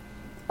rated R.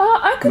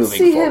 I could Moving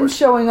see him forward.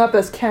 showing up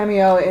as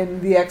cameo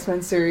in the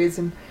X-Men series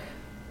and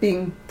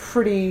being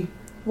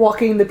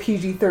walking the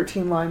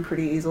PG-13 line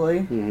pretty easily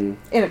in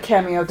a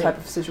cameo type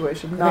of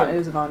situation, not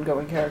as an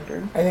ongoing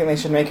character. I think they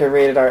should make a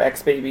rated R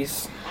X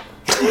Babies.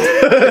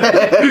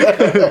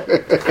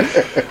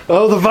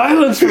 Oh, the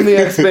violence from the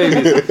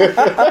X-Babies.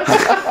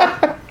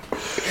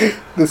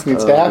 This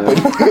needs to happen.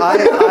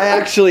 I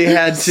actually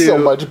had to... So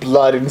much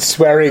blood and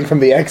swearing from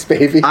the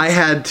X-Baby. I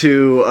had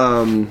to...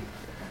 I think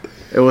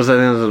it was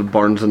at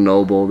Barnes &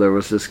 Noble. There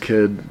was this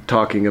kid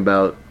talking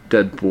about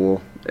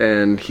Deadpool,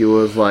 and he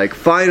was like,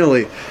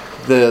 finally,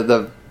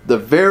 the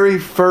very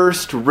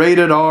first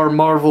rated R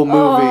Marvel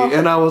movie.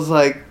 And I was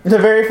like... The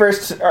very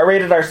first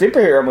rated R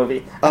superhero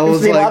movie. I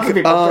was seen like, lots of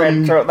people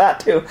trying to throw that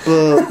too.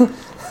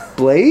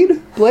 Blade?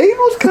 Blade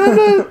was kind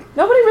of...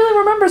 Nobody really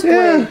remembers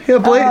Blade. Yeah,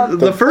 Blade.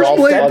 The first Dolph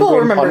Blade... Deadpool Lundgren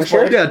remembers Punisher?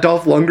 Blade. Yeah,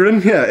 Dolph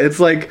Lundgren. Yeah, it's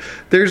like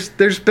there's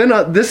been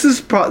a this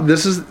is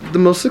the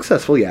most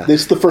successful. Yeah,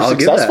 This is the first I'll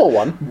give successful that.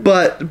 one.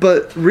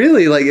 But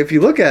really, like if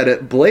you look at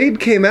it, Blade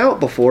came out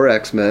before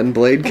X-Men.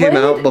 Blade came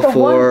out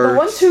before the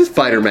 1, 2, 3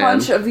 Spider-Man.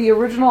 punch of the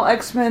original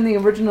X-Men, the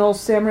original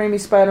Sam Raimi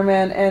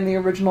Spider-Man, and the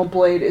original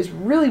Blade is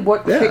really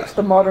what kicked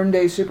the modern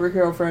day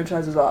superhero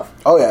franchises off.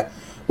 Oh, yeah.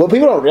 What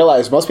people don't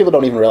realize, most people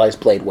don't even realize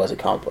Blade was a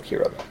comic book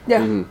hero, though.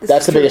 Yeah, this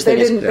That's is the true. biggest thing.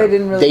 They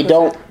didn't really. They push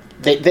don't.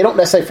 it. They don't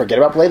necessarily forget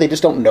about Blade. They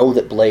just don't know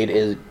that Blade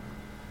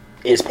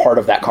is part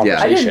of that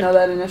conversation. I didn't know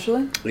that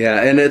initially.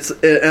 Yeah, and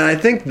and I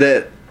think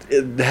that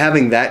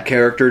having that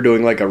character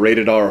doing like a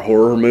rated R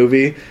horror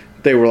movie,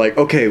 they were like,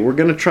 okay, we're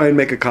gonna try and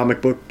make a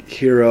comic book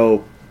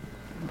hero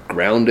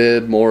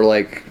grounded, more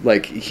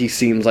like he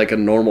seems like a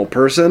normal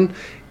person.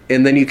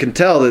 And then you can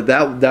tell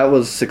that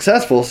was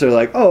successful. So they're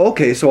like, oh,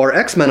 okay, so our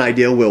X-Men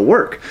idea will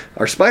work.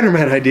 Our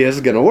Spider-Man idea is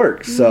going to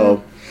work.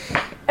 So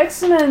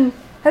X-Men.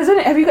 Have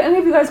any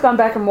of you guys gone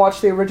back and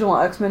watched the original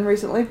X-Men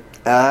recently?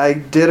 I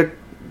did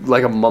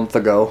like a month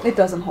ago. It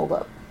doesn't hold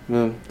up.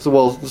 Yeah.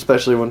 So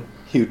especially when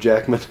Hugh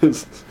Jackman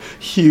is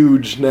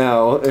huge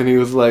now, and he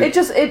was like, It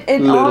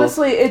little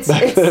honestly, it's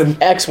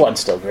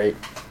X1's still great.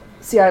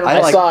 see, I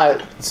like- saw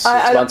it 6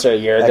 months or a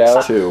year ago.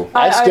 X2.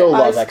 I still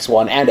love I-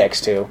 X1 and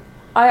X2.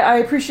 I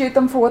appreciate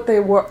them for what they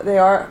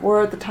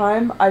were at the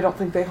time. I don't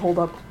think they hold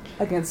up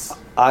against.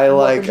 I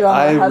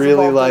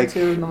really like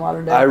in the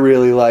modern day. I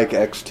really like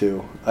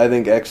X2. I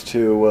think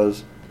X2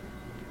 was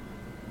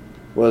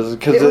It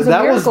because was a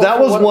that was miracle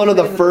for what one it of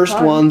the was at the first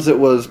time. ones that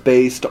was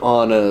based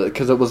on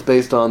because it was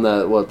based on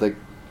the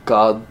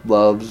God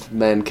loves,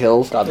 man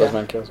kills. God loves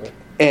man kills. Right?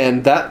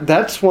 And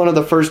that's one of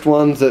the first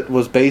ones that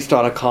was based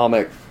on a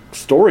comic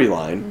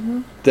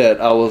storyline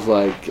that I was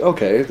like,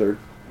 okay, they're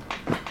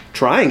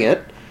trying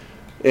it,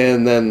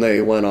 and then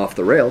they went off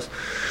the rails.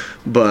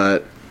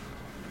 But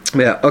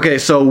yeah, okay,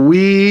 so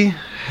we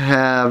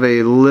have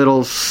a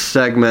little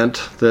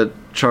segment that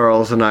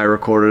Charles and I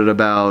recorded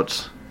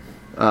about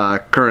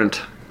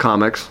current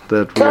comics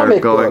that we are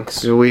Comic going.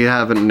 books. We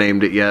haven't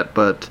named it yet,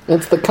 but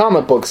It's the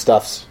comic book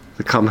stuffs.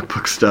 the comic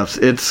book stuffs.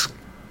 It's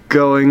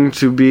going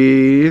to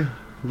be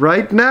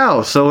right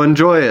now, so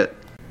enjoy it.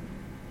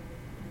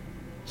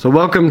 So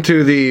welcome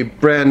to the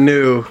brand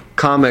new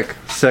comic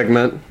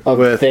segment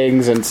Of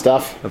things and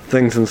stuff. of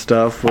things and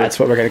stuff. That's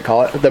what we're going to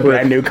call it. The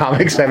brand new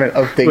comic segment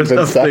of things with and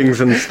of stuff. things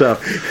and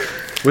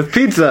stuff. With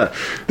pizza.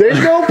 There's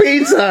no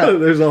pizza.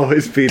 There's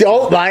always pizza.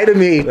 Don't lie to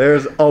me.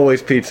 There's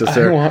always pizza, I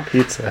sir. don't want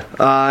pizza.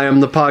 I am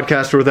the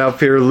podcaster without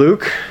fear,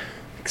 Luke.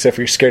 Except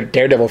for you're scared of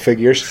Daredevil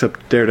figures.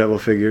 Except Daredevil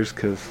figures,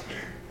 because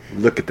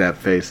look at that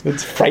face.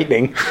 It's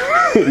frightening.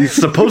 It's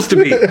supposed to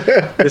be.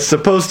 It's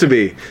supposed to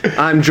be.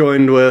 I'm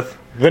joined with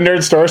The Nerd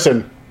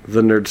Storson.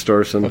 the Nerd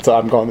Storson. That's all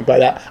I'm going by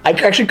that. I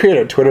actually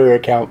created a Twitter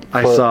account.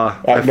 I saw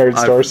at Nerd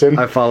Storson.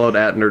 I followed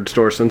at Nerd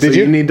Storson. Did so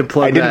you? you need to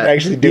plug I didn't that.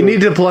 actually do you it.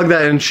 need to plug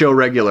that in show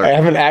regular. I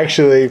haven't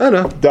actually I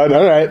know. done.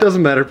 All right.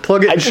 Doesn't matter.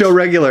 Plug it in show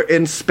regular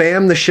and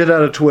spam the shit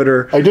out of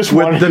Twitter. I just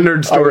with wanted the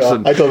Nerd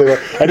Storson. I totally will.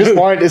 I just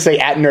wanted to say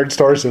at Nerd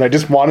Storson. I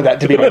just wanted that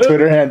to be my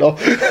Twitter handle.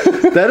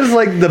 That is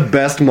like the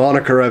best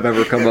moniker I've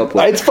ever come up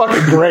with. It's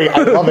fucking great.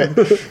 I love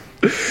it.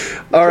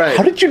 All right.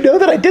 How did you know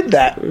that I did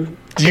that?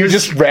 You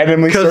just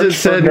randomly Because it searched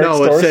for said Nerd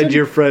no. It Storson? said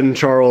your friend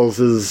Charles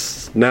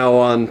is now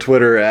on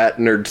Twitter at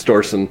Nerd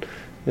Storson.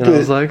 And I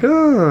was like,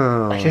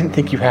 oh. I didn't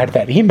think you had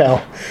that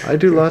email. I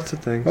do lots of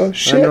things. Oh,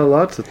 shit. I know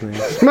lots of things.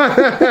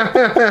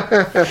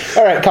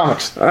 All right,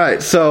 comics. All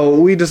right, so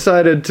we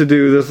decided to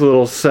do this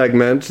little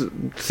segment,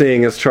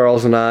 seeing as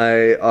Charles and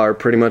I are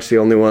pretty much the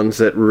only ones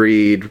that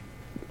read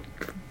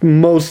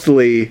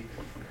mostly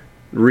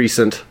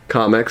recent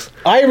comics.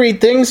 I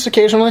read things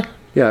occasionally.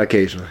 Yeah,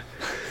 occasionally.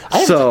 I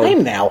have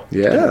time now. It's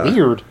Yeah. kinda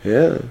weird.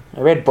 Yeah,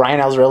 I read Brian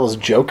Azzarello's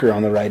Joker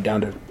on the ride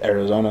down to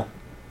Arizona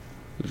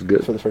it was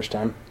good. for the first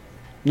time.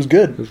 It was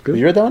good. It was good.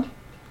 You read that one?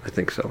 I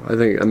think so. I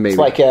think maybe It's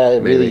like maybe,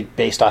 really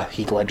based off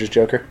Heath Ledger's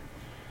Joker.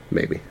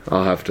 maybe.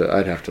 I'd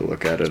have to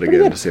look at it pretty again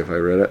good. to see if I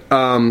read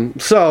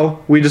it. So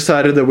we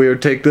decided that we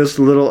would take this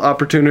little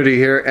opportunity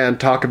here and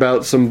talk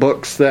about some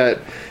books that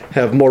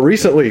have more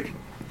recently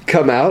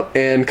come out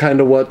and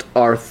kind of what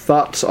our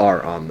thoughts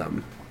are on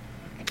them.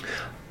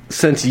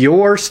 Since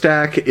your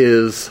stack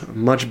is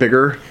much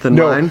bigger than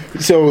mine.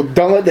 So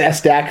don't let that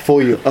stack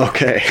fool you.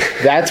 Okay.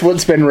 That's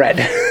what's been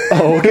read.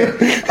 Oh,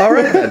 okay. All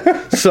right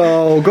then.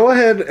 So go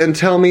ahead and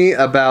tell me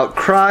about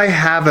Cry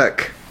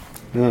Havoc.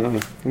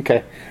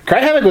 Okay. Cry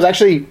Havoc was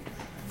actually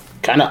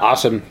kind of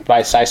awesome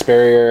by Cy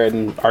Spurrier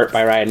and art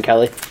by Ryan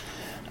Kelly.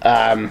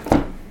 I'm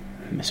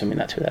assuming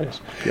that's who that is.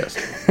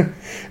 Yes.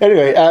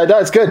 Anyway, no,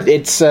 it's good.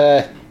 It's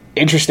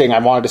interesting. I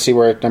wanted to see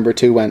where number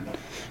 2 went.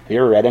 Have you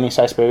ever read any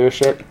Cy Spurrier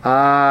shit?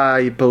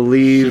 I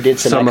believe He did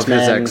some of his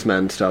X-Men.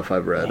 X-Men stuff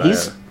I've read.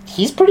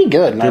 He's pretty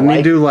good. And Didn't I he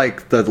like, do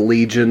like the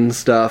Legion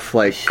stuff,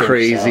 like think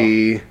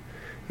crazy?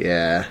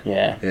 Yeah.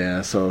 Yeah.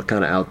 Yeah, so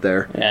kind of out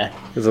there. Yeah.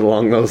 Is it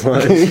along those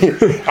lines?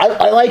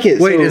 I like it.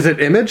 Wait, So- is it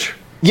Image?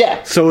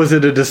 Yeah. So is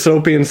it a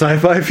dystopian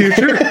sci-fi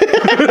future?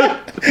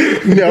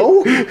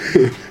 No.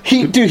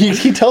 He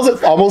tells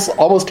it almost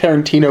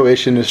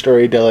Tarantino-ish in his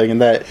storytelling,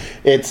 and that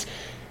it's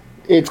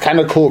kind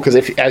of cool because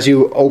as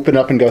you open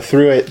up and go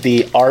through it,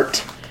 the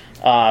art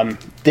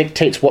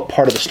dictates what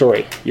part of the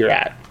story you're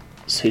at.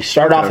 So you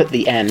start off at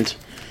the end,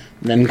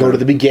 and then go to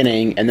the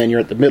beginning, and then you're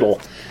at the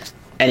middle.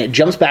 And it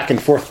jumps back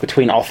and forth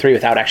between all three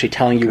without actually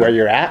telling you where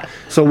you're at.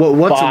 So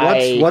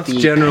By what's the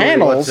generally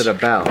panels what's it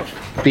about?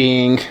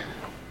 being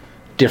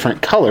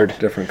different colored.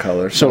 Different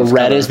colors. So it's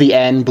red kinda- is the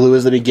end, blue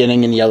is the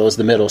beginning, and yellow is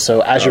the middle.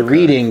 So as you're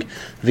reading,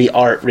 the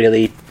art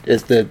really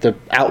is the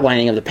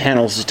outlining of the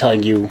panels is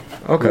telling you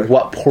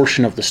what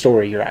portion of the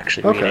story you're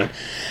actually reading.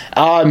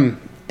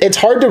 It's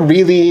hard to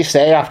really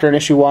say after an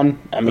issue 1.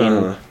 I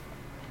mean,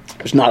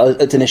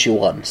 it's an issue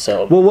 1,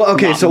 so Well,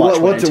 okay. not So much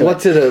went what's into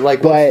what's it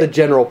like? But- What's the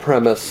general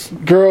premise?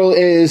 Girl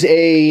is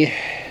a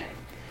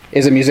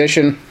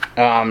musician.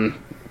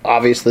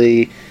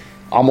 Obviously,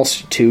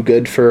 almost too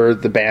good for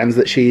the bands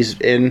that she's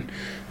in.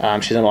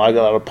 She's in a lot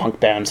of punk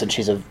bands, and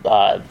she's a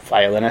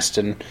violinist,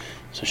 and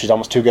so she's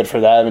almost too good for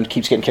them, and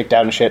keeps getting kicked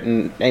out and shit.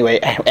 And anyway,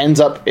 ends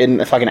up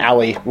in a fucking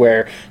alley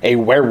where a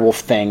werewolf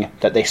thing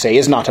that they say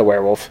is not a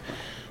werewolf,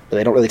 but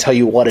they don't really tell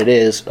you what it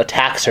is,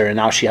 attacks her, and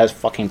now she has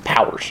fucking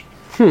powers.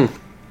 And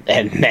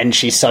then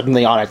she's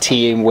suddenly on a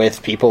team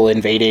with people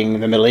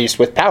invading the Middle East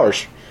with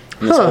powers.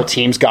 And this whole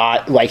team's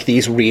got like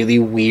these really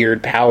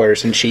weird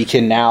powers, and she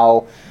can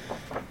now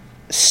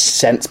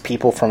sense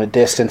people from a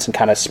distance and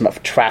kind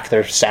of track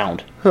their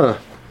sound.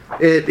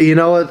 You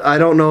know what? I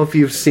don't know if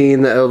you've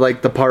seen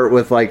like the part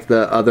with like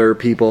the other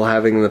people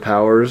having the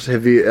powers.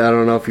 Have you? I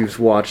don't know if you've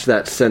watched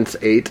that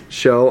Sense8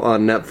 show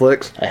on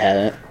Netflix. I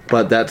haven't.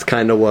 But that's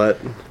kind of what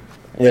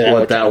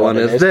Yeah, that one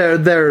is.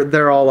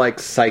 They're all like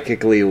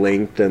psychically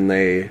linked, and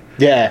they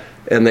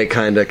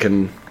kind of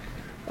can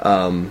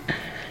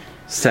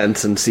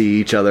sense and see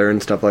each other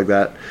and stuff like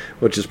that,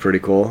 which is pretty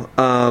cool.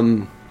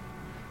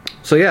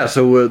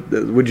 So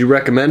would you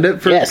recommend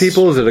it for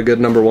people? Is it a good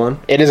number 1?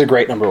 It is a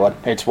great number 1.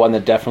 It's one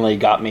that definitely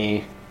got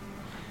me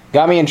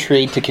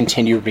intrigued to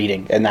continue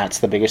reading, and that's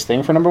the biggest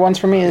thing for number 1s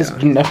for me. Is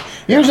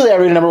usually I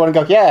read a number 1 and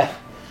go, yeah,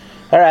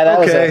 all right, that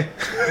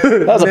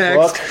was a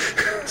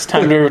book.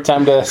 It's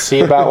time to see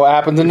about what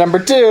happens in number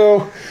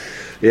 2.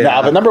 Yeah.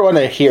 No, but number 1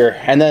 is here.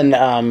 And then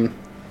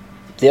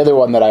the other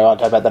one that I want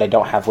to talk about that I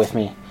don't have with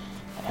me,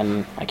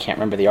 and I can't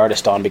remember the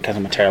artist on because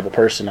I'm a terrible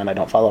person and I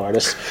don't follow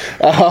artists.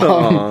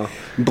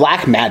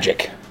 Black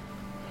Magic.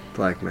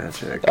 Black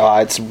Magic.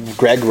 It's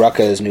Greg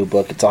Rucka's new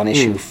book. It's on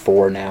issue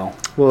 4 now.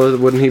 Well,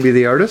 wouldn't he be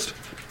the artist?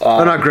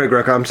 Not Greg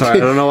Rucka. I'm sorry.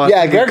 I don't know why.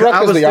 Yeah, Greg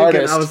Rucka's the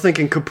artist. I was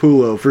thinking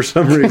Capullo for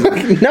some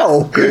reason.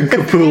 No. Greg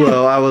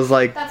Capullo. I was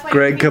like, That's why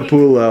Greg you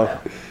Capullo.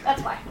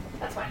 That's why.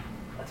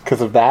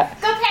 Because of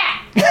that. Go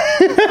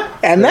Pat!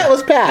 And that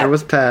was Pat. There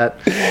was Pat.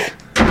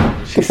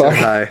 She said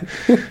hi.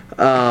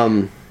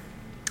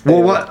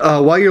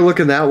 While you're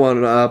looking that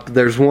one up,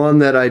 there's one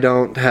that I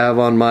don't have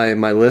on my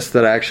list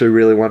that I actually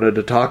really wanted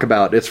to talk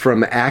about. It's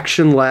from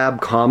Action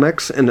Lab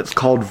Comics, and it's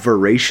called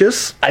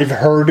Voracious. I've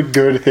heard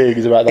good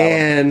things about that one.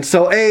 And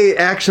so,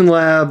 Action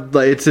Lab,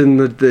 it's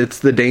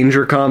the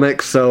Danger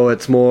comics, so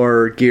it's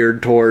more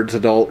geared towards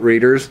adult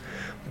readers.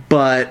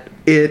 But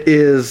it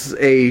is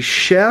a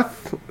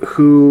chef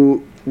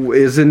who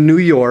is in New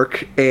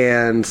York,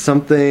 and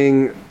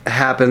something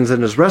happens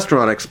and his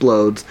restaurant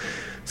explodes.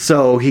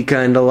 So he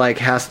kind of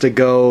has to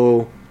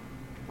go,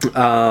 he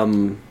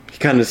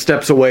kind of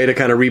steps away to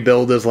kind of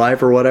rebuild his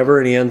life or whatever,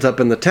 and he ends up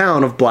in the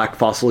town of Black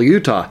Fossil,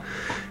 Utah.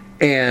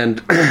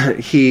 And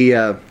he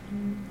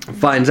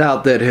finds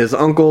out that his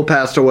uncle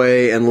passed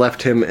away and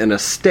left him an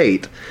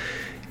estate.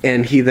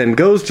 And he then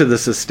goes to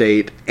this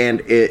estate,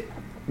 and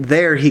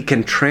there he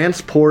can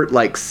transport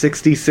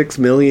 66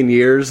 million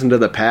years into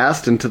the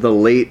past, into the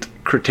late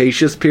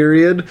Cretaceous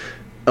period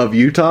of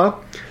Utah.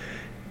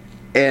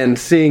 And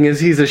seeing as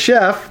he's a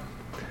chef,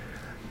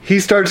 he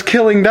starts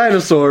killing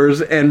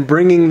dinosaurs and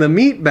bringing the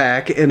meat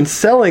back and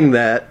selling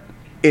that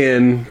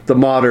in the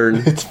modern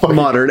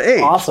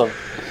age. Awesome.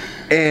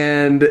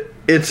 And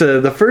it's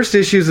the first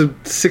issue is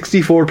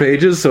 64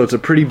 pages, so it's a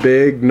pretty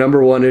big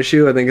number 1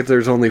 issue. I think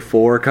there's only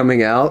 4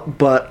 coming out,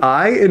 but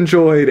I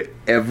enjoyed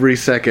every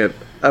second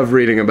of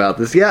reading about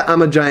this. Yeah,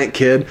 I'm a giant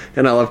kid,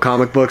 and I love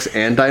comic books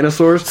and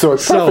dinosaurs. So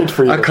it's perfect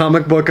for you. A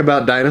comic book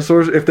about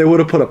dinosaurs, if they would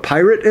have put a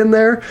pirate in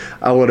there,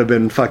 I would have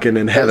been fucking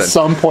in heaven. At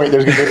some point,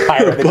 there's going to be a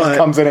pirate that just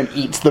comes in and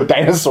eats the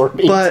dinosaur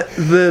meat. But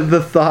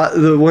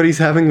what he's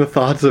having the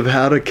thoughts of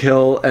how to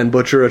kill and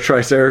butcher a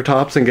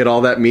triceratops and get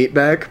all that meat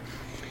back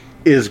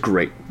is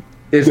great.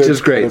 It's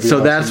just great. So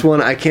awesome. That's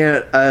one I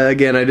can't.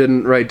 Again, I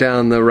didn't write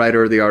down the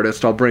writer or the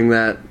artist. I'll bring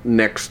that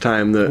next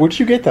time that. Where'd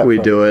you get that? We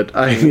from? do it.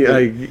 I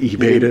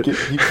eBayed it.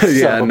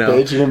 Yeah, no.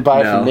 You didn't buy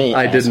it from me.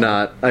 I did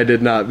not. I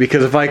did not,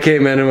 because if I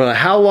came in and was like,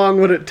 how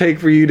long would it take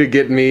for you to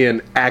get me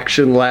an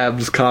Action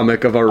Labs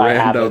comic of a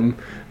random?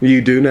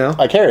 You do now?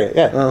 I carry it.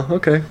 Yeah. Oh,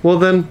 okay. Well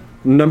then,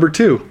 number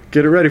 2.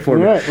 Get it ready for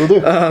me. All right, we'll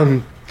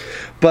do.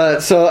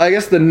 But, so, I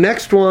guess the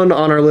next one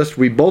on our list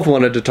we both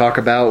wanted to talk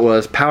about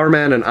was Power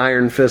Man and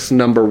Iron Fist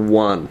number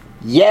 1.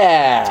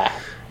 Yeah!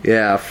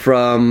 Yeah,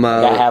 from...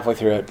 I got halfway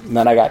through it, and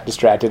then I got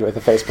distracted with a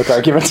Facebook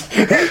argument.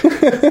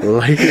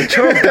 Like a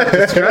trope got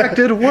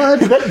distracted? What?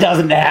 That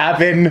doesn't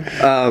happen.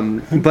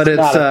 But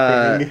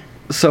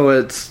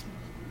it's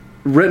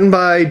written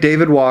by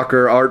David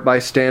Walker, art by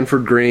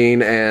Stanford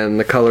Green, and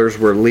the colors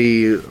were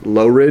Lee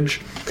Lowridge.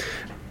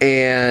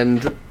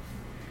 And...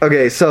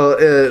 Okay, so,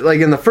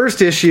 in the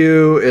first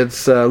issue,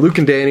 it's Luke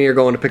and Danny are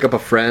going to pick up a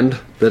friend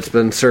that's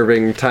been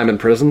serving time in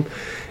prison,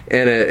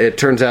 and it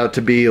turns out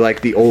to be,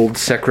 the old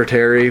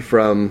secretary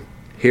from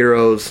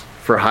Heroes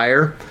for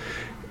Hire,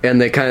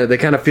 and they kind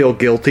of feel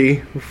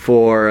guilty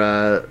for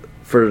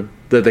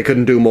that they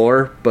couldn't do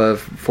more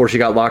before she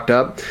got locked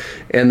up,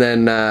 and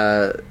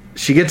then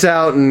she gets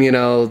out, and,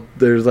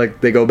 there's,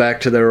 they go back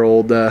to their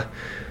old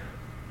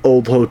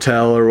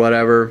hotel or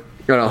whatever,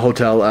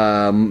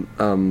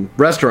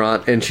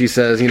 restaurant, and she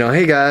says,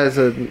 hey guys,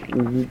 I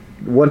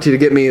want you to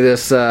get me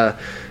this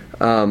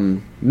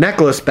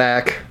necklace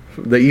back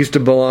that used to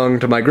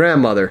belong to my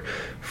grandmother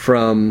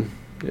from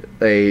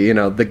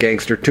the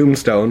gangster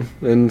Tombstone.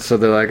 And so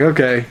they're like,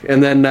 okay.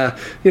 And then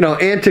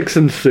antics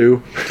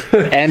ensue.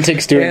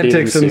 Antics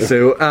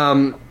ensue.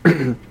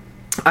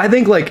 I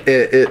think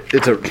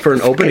it's for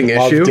an opening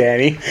issue.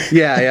 Danny.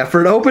 Yeah.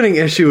 For an opening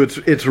issue,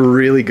 it's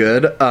really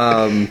good.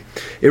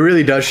 It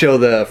really does show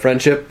the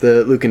friendship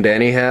that Luke and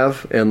Danny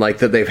have, and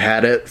that they've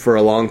had it for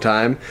a long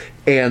time.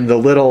 And the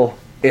little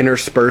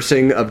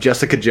interspersing of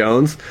Jessica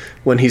Jones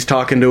when he's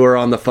talking to her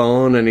on the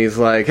phone, and he's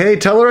like, "Hey,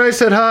 tell her I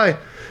said hi.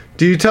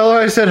 Do you tell her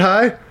I said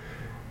hi?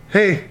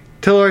 Hey,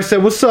 tell her I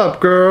said what's up,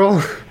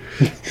 girl."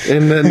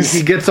 And then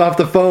he gets off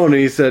the phone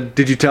and he said,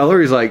 "Did you tell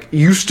her?" He's like,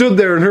 "You stood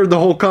there and heard the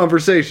whole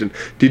conversation.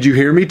 Did you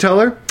hear me tell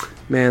her?"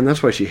 Man,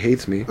 that's why she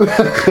hates me. But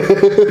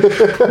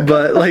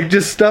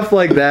just stuff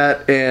like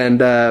that.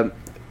 And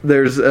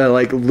there's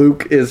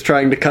Luke is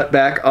trying to cut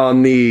back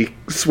on the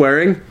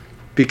swearing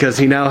because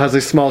he now has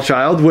a small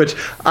child, which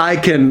I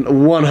can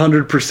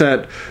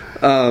 100%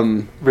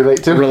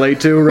 relate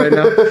to right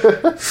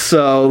now.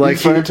 So you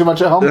swearing too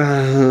much at home?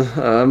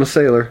 I'm a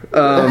sailor.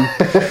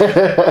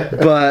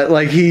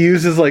 But he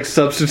uses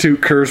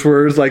substitute curse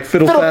words like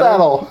fiddle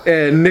faddle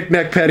and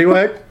knick-knack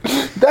paddywhack.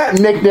 That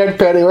knick-knack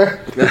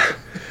paddywhack.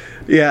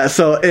 Yeah,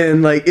 so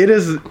and like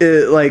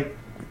like,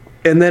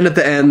 and then at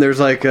the end there's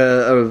like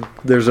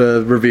there's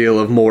a reveal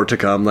of more to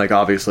come, like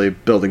obviously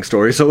building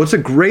story. So it's a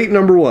great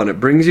number one. It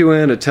brings you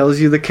in, it tells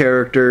you the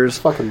characters.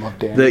 Fucking love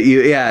Danny.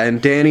 That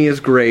and Danny is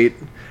great.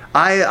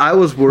 I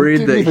was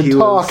worried that he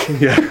was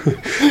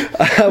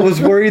I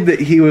was worried that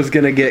he was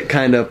gonna get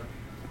kind of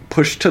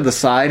pushed to the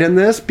side in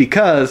this,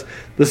 because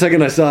the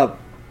second I saw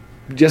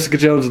Jessica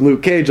Jones and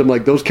Luke Cage, I'm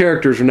like, those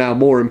characters are now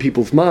more in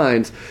people's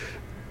minds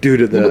due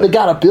to the they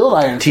gotta build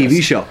Iron TV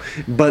Fist. show.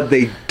 But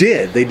they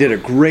did a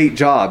great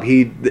job.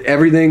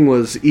 Everything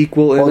was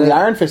equal in Well, it. the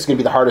Iron Fist is going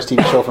to be the hardest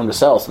TV show for him to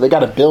sell, so they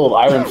got to build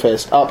Iron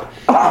Fist up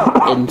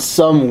in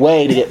some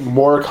way to get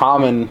more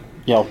common,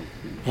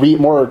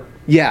 more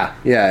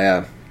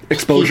Yeah.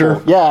 Exposure.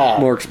 people. Yeah.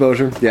 More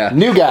exposure. Yeah.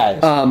 New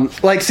guys.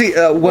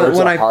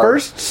 When I hard.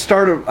 first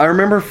started, I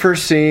remember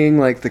first seeing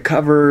like the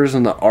covers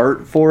and the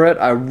art for it.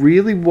 I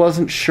really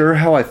wasn't sure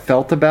how I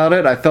felt about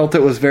it. I felt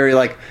it was very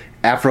like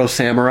Afro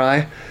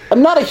Samurai,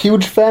 I'm not a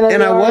huge fan of it.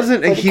 and I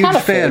wasn't a huge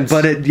fan, fits.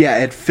 but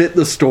it fit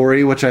the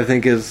story, which I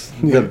think is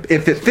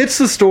if it fits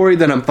the story,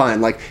 then I'm fine.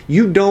 Like,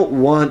 you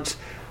don't want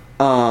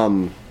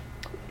Matt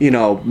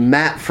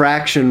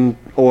Fraction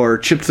or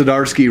Chip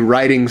Zdarsky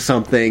writing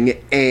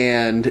something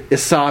and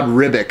Assad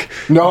Ribic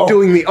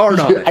doing the art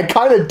on it. I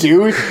kind of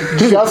do,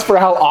 just for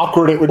how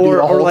awkward it would be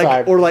the whole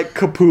time. Or like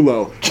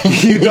Capullo.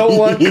 You don't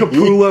want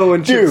Capullo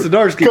and Chip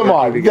Zdarsky. Come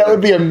on, that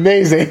would be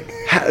amazing.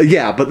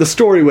 Yeah, but the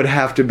story would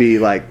have to be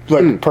like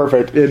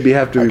perfect. It'd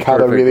have to be perfect. I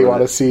kind of really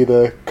want to see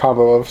the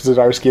combo of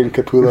Zdarsky and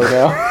Capullo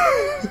now.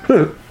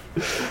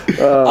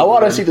 I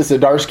want to see the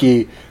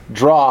Zdarsky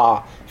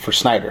draw for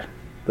Snyder.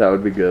 That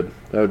would be good.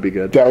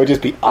 That would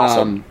just be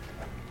awesome.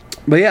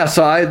 But yeah,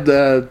 so I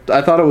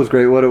thought it was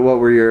great. What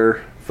were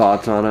your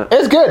thoughts on it? It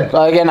was good.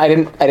 Again, I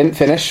didn't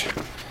finish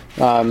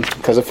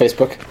because of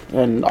Facebook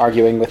and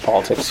arguing with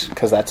politics,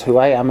 because that's who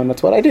I am and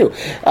that's what I do.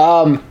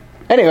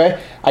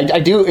 Anyway, I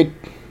do. It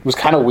was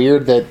kind of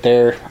weird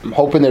that I'm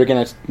hoping they're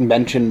going to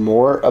mention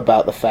more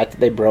about the fact that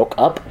they broke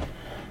up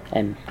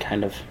and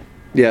kind of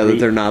that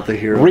they're not the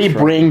heroes.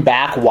 Bring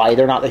back why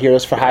they're not the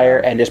heroes for hire,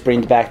 and just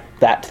bring back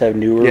that to the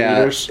newer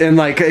readers. And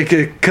like,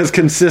 because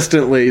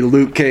consistently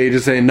Luke Cage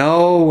is saying,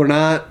 "No, we're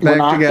not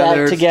back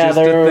together. It's just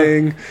a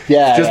thing.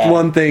 Yeah, it's just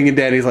one thing." And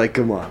Danny's like,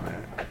 "Come on,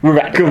 man. We're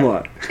back. Come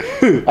on."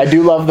 I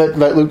do love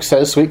that Luke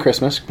says "Sweet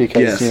Christmas"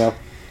 because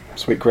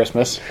Sweet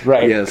Christmas,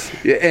 right? Yes,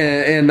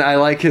 and I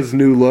like his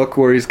new look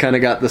where he's kind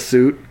of got the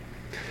suit.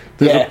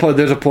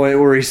 There's a point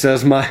where he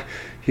says,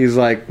 he's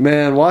like,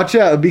 "Man, watch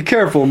out! Be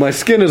careful! My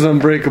skin is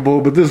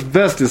unbreakable, but this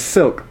vest is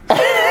silk." And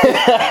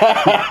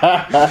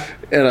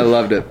I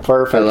loved it.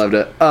 Perfect. I loved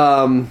it.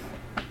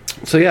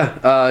 So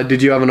yeah,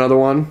 did you have another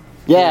one?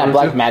 Yeah,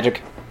 Black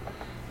Magic.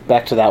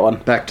 Back to that one.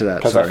 Back to that,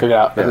 because I figured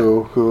out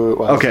who it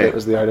was. Okay. That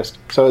was the artist.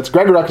 So it's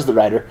Greg Ruck as the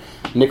writer,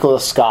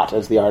 Nicholas Scott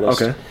as the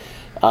artist. Okay.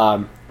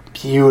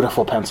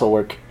 Beautiful pencil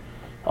work.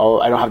 Oh,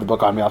 I don't have the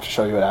book on me. I'll have to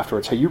show you it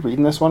afterwards. Are you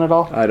reading this one at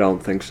all? I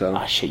don't think so.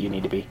 Ah, shit, you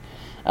need to be.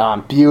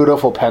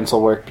 Beautiful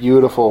pencil work.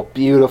 Beautiful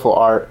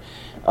art.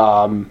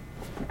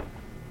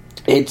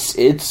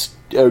 It's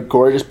a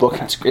gorgeous book,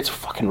 and it's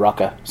fucking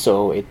Rucka,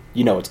 so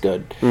it's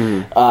good.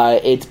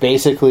 Mm-hmm. It's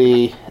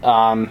basically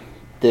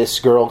this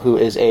girl who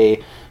is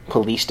a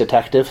police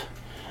detective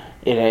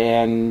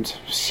and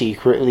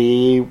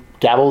secretly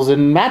dabbles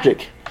in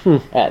magic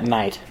at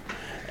night.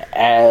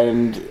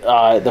 And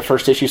the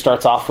first issue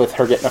starts off with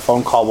her getting a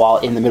phone call while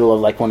in the middle of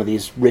like one of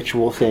these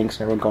ritual things,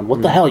 and everyone going,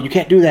 "What the hell? You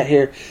can't do that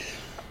here."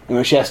 And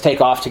when she has to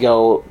take off to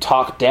go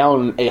talk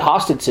down a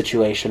hostage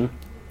situation,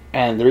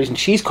 and the reason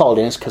she's called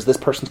in is because this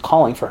person's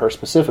calling for her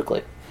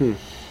specifically.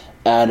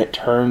 And it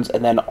turns,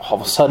 and then all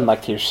of a sudden,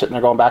 like, you're sitting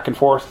there going back and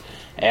forth,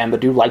 and the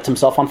dude lights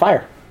himself on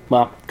fire.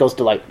 Well, goes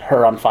to light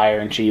her on fire,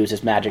 and she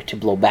uses magic to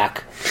blow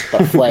back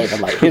the flame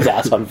and light his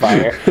ass on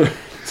fire.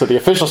 So the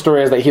official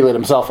story is that he lit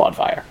himself on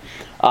fire.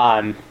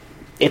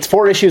 It's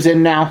 4 issues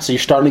in now, so you're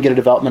starting to get a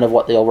development of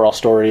what the overall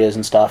story is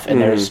and stuff,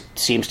 and there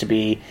seems to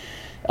be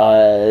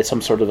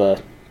some sort of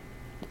a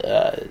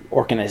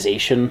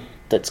organization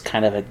that's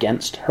kind of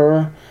against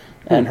her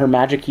and her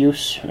magic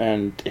use,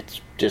 and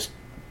it's just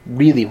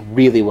really,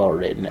 really well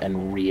written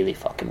and really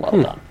fucking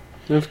well done.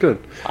 That's good.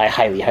 I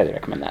highly, highly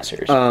recommend that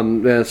series.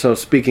 So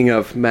speaking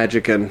of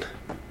magic and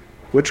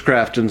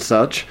witchcraft and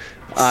such,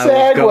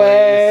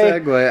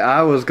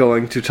 I was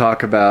going to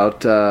talk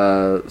about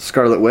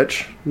Scarlet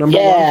Witch number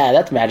 1. Yeah,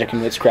 that's magic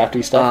and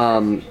witchcrafty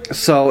stuff.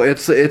 So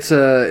it's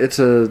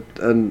a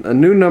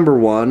new number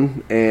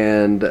 1,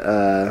 and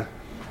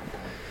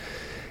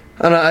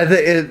I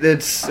think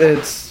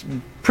it's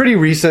pretty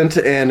recent,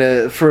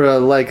 and for a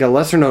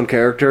lesser known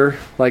character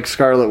like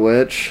Scarlet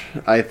Witch,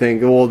 I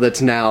think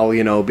that's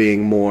now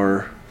being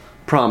more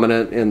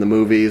prominent in the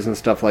movies and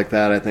stuff like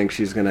that. I think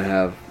she's gonna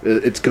have.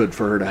 It's good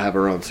for her to have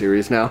her own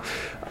series now.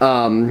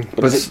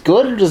 But is it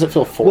good or does it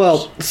feel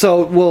forced?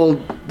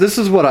 Well, this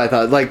is what I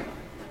thought. Like,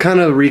 kind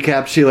of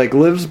recap. She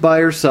lives by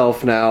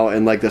herself now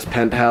in this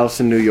penthouse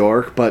in New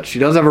York, but she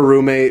does have a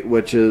roommate,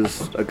 which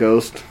is a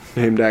ghost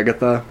named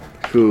Agatha,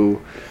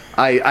 who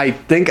I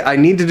think I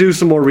need to do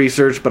some more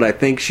research, but I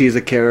think she's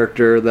a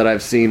character that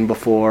I've seen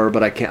before,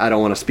 but I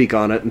don't want to speak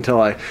on it until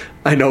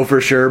I know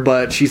for sure.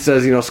 But she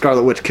says,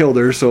 Scarlet Witch killed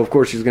her, so of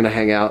course she's going to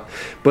hang out.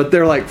 But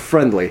they're, like,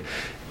 friendly.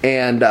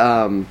 And,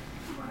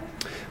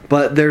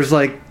 but there's,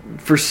 like,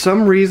 for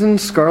some reason,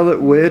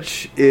 Scarlet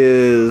Witch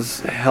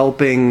is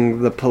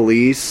helping the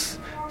police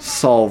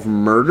solve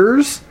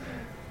murders.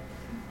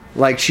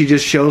 Like, she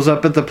just shows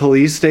up at the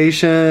police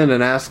station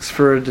and asks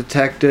for a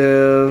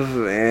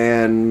detective,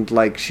 and,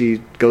 like,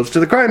 she goes to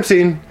the crime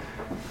scene.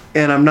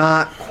 And I'm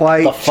not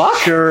quite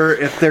sure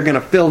if they're going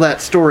to fill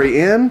that story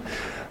in.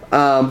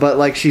 But,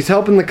 like, she's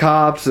helping the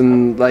cops,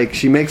 and, like,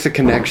 she makes a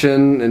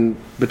connection and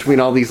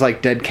between all these,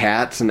 like, dead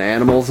cats and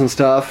animals and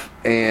stuff,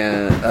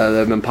 and that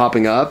have been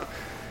popping up.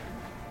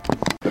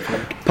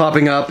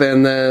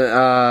 And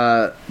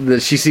then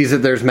she sees that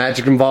there's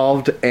magic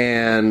involved,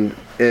 and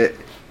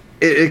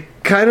it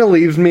kind of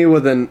leaves me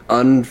with an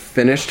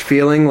unfinished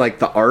feeling, like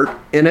the art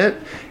in it,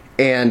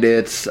 and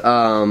it's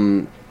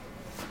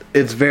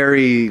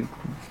very,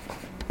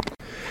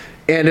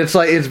 and it's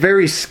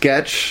very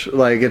sketch,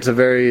 like it's a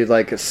very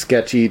like a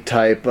sketchy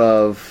type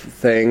of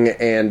thing,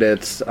 and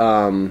it's it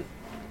kind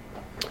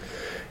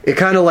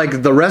of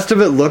like the rest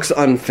of it looks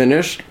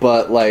unfinished,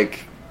 but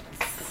like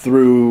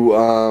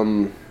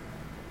through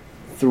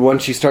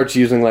once she starts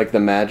using like the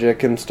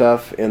magic and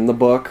stuff in the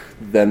book,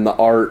 then the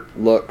art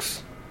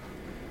looks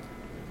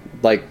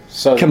like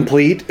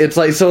complete. It's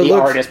like so the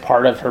art is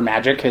part of her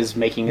magic, is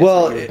making it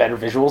better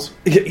visuals.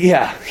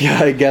 Yeah,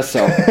 I guess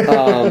so.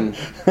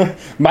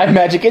 My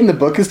magic in the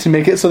book is to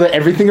make it so that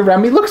everything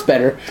around me looks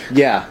better.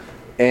 Yeah,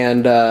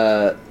 and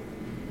so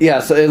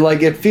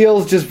it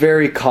feels just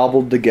very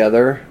cobbled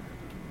together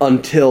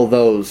until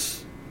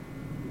those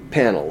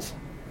panels,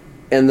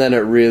 and then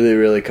it really,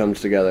 really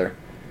comes together,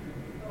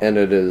 and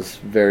it is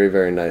very,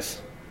 very nice.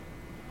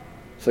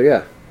 So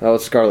yeah, that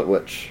was Scarlet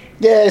Witch.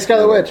 Yeah,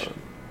 Scarlet Witch.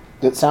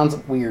 That sounds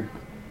weird.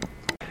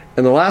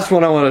 And the last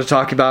one I wanted to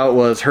talk about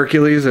was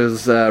Hercules.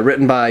 Is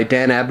written by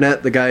Dan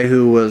Abnett, the guy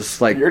who was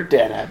like... You're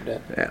Dan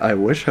Abnett. I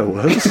wish I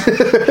was.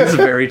 He's a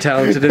very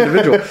talented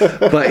individual.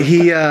 But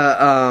he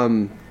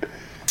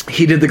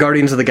did the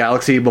Guardians of the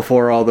Galaxy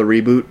before all the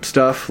reboot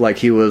stuff. Like,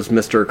 he was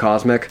Mr.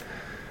 Cosmic.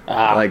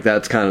 Like,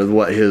 that's kind of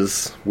what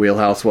his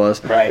wheelhouse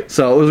was. Right.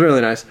 So it was really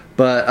nice.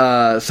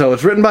 But, so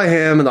it's written by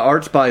him, and the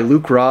art's by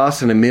Luke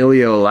Ross and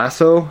Emilio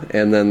Lasso.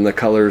 And then the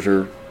colors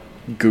are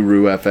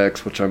Guru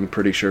FX, which I'm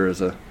pretty sure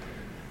is a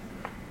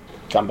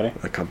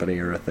company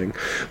or a thing.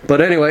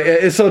 But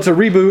anyway, so it's a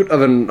reboot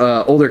of an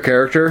older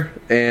character,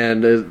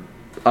 and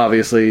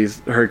obviously he's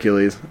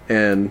Hercules.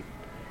 And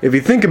if you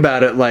think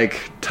about it,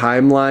 like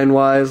timeline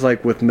wise,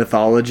 like with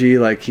mythology,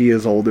 like he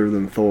is older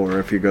than Thor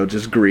if you go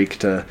just Greek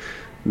to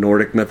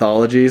Nordic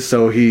mythology.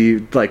 So he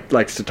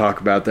likes to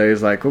talk about that.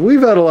 He's like, well,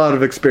 we've had a lot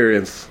of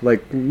experience,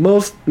 like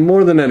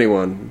more than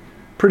anyone,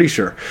 pretty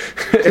sure.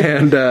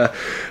 And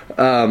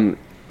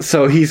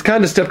so he's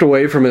kind of stepped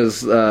away from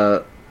his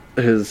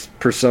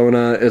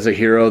persona as a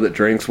hero that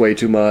drinks way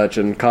too much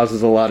and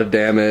causes a lot of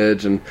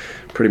damage and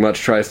pretty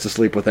much tries to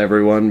sleep with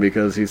everyone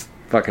because he's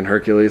fucking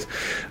Hercules.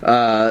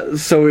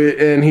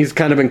 And he's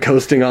kind of been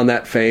coasting on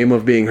that fame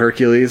of being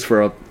Hercules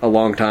for a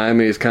long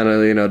time. He's kind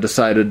of,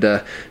 decided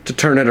to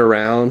turn it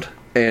around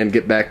and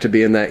get back to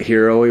being that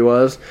hero he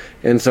was.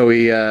 And so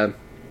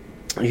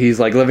he's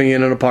like living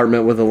in an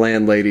apartment with a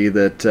landlady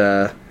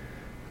that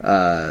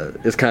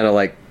is kind of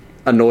like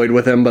annoyed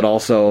with him but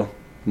also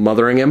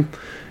mothering him,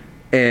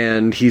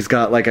 and he's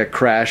got like a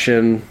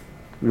crashing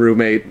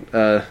roommate,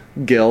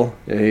 Gil,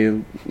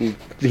 and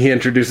he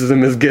introduces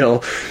him as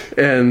Gil,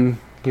 and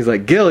he's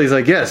like, Gil? He's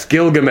like, yes,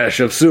 Gilgamesh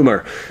of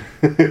Sumer.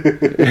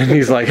 And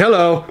he's like,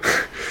 hello.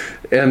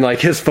 And like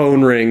his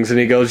phone rings and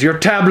he goes, your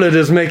tablet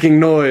is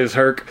making noise,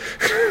 Herc.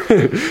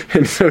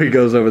 And so he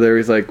goes over there,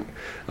 he's like,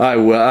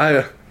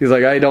 he's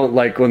like, I don't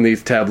like when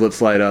these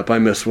tablets light up. I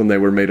miss when they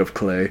were made of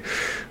clay.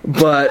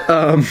 But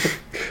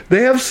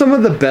they have some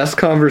of the best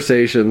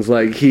conversations.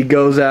 Like, he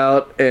goes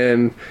out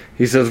and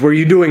he says, were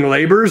you doing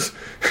labors?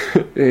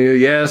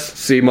 Yes,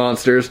 sea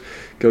monsters.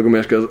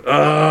 Gilgamesh goes,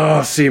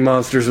 oh, sea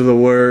monsters are the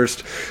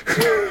worst.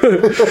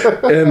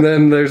 And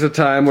then there's a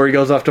time where he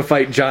goes off to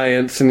fight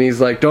giants and he's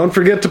like, don't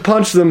forget to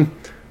punch them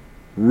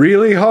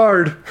really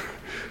hard.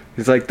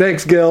 He's like,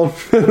 thanks, Gil.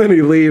 And then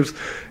he leaves,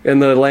 and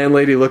the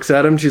landlady looks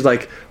at him. She's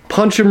like,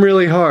 punch him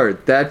really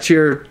hard. That's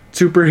your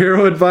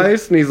superhero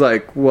advice? And he's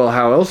like, well,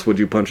 how else would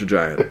you punch a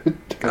giant?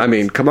 I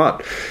mean, come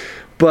on.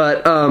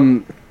 But,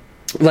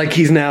 like,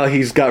 he's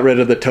got rid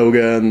of the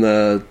toga and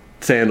the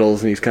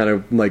sandals, and he's kind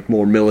of, like,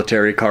 more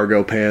military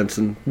cargo pants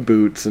and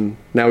boots, and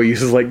now he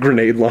uses, like,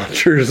 grenade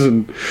launchers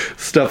and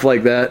stuff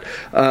like that.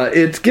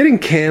 It's getting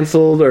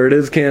canceled, or it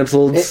is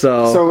canceled,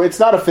 So it's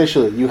not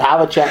officially. You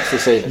have a chance to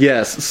save it.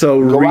 Yes,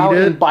 so Go read out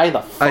it. And buy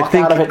the fuck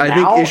out of it now, I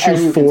think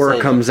issue 4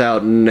 can comes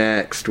out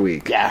next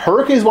week. Yeah,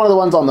 Herc is one of the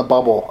ones on the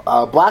bubble.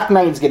 Black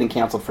Knight's getting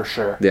canceled for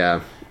sure.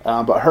 Yeah.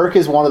 But Herc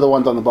is one of the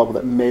ones on the bubble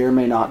that may or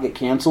may not get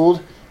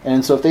canceled.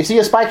 And so if they see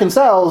a spike in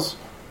sales...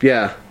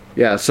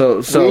 Yeah,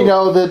 so we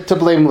know that to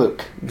blame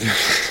Luke.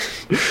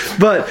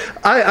 But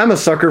I'm a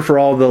sucker for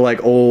all the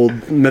like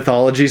old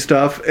mythology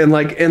stuff, and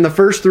like in the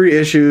first 3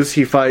 issues,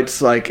 he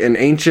fights like an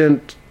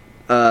ancient,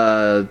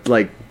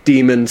 like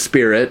demon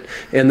spirit,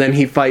 and then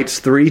he fights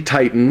 3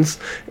 titans,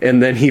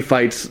 and then he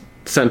fights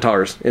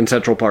centaurs in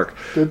Central Park.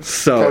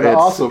 So it's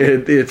awesome.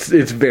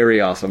 It's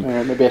very awesome.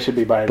 Maybe I should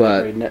be buying it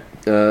and reading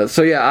it.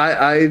 So yeah,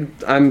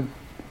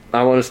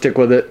 I want to stick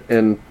with it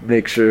and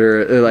make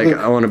sure, like,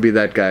 I want to be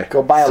that guy.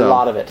 Go buy a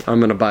lot of it. I'm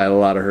going to buy a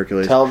lot of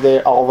Hercules. Tell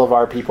all of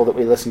our people that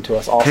we listen to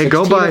us, all 16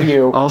 go buy, of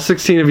you, all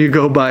 16 of you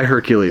go buy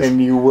Hercules. and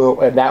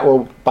that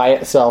will by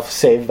itself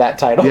save that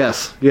title.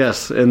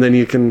 Yes, and then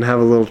you can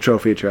have a little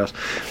trophy at your house.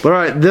 But all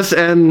right, this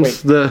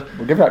ends We're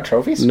giving out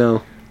trophies?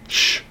 No.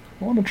 Shh.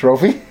 I want a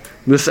trophy.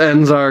 This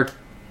ends our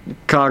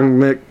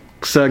comic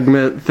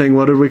segment thing.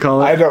 What did we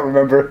call it? I don't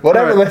remember.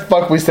 Whatever the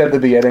fuck we said at the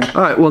beginning.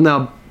 All right, well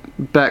now,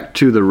 back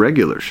to the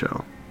regular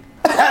show.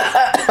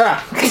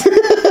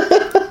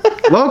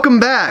 Welcome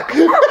back.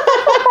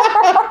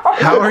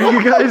 How are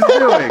you guys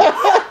doing?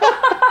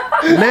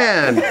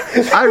 Man,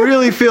 I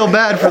really feel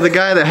bad for the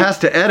guy that has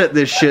to edit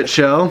this shit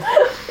show.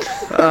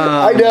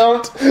 I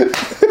don't.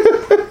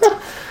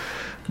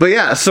 But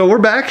yeah, so we're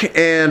back,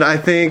 and I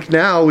think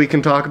now we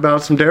can talk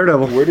about some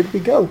Daredevil. Where did we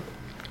go?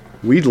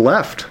 We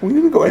left. We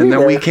didn't go And anywhere.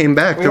 then we came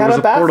back. We There had was a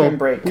a portal. bathroom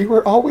break. We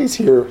were always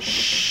here.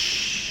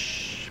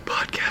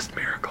 Podcast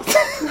miracle.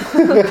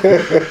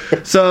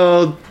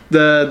 So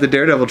the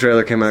Daredevil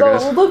trailer came out, So,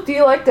 guys. Luke, do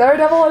you like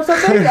Daredevil or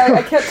something?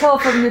 I can't tell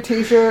from your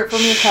T-shirt, from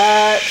your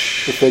hat,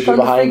 The figure from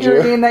the behind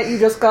figurine you. that you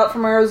just got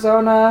from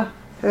Arizona.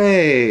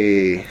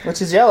 Hey,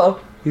 Which is yellow.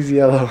 he's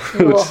yellow.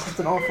 Oh, it's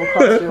an awful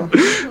costume.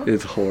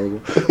 It's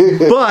horrible.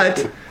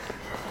 But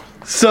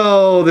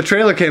so the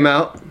trailer came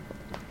out,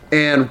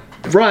 and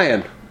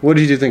Ryan, what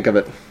did you think of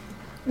it?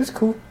 It's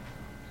cool.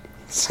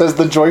 Says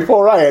the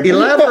joyful Ryan.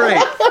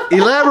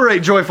 Elaborate,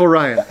 joyful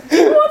Ryan.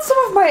 You want some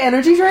of my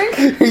energy drink?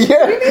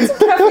 Yeah. You need some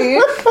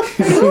caffeine?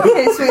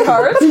 Okay,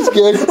 sweetheart. It's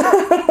good.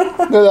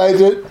 No, I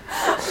did.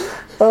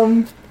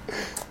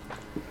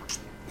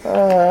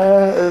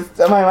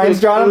 My mind's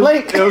drawn a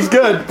blank. It was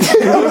good.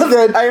 It was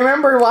good. I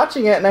remember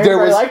watching it and I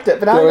remember I liked it,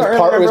 but now I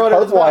don't remember what it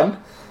was about.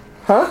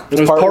 Huh? It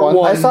was part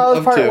one. I saw it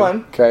was part two.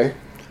 1. Okay.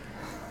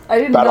 I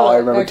didn't About know all I it,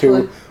 remember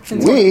actually, too.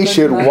 until We you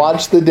should mentioned that.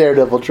 watch the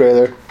Daredevil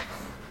trailer.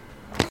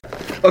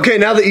 Okay,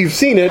 now that you've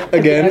seen it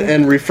again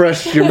and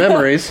refreshed your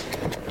memories,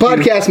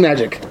 Podcast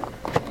magic.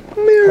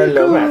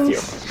 Hello, Matthew.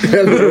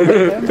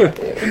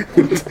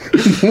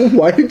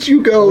 Why did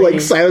you go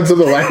like Silence of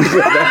the Lambs?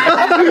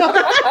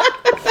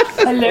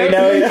 Hello.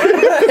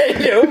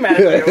 Hello,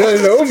 Matthew.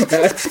 Hello,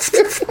 Matt.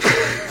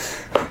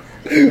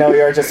 No,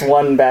 you're just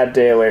one bad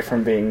day away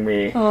from being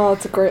me. Oh,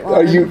 it's a great line.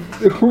 Are you?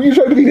 Who are you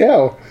trying to be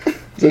now?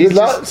 So it does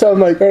not sound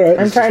like all right.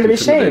 I'm trying to be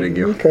intimidating Shane.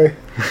 you. Okay.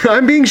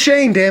 I'm being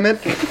Shane, damn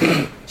it.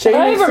 Shane Did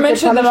I needs ever to get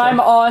mention that punished. I'm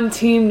on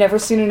team never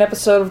seen an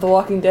episode of The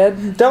Walking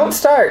Dead? Don't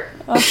start.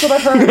 That's what I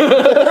heard.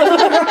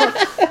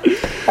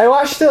 I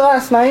watched it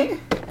last night.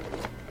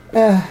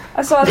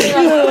 I saw a thing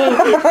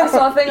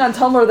on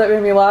Tumblr that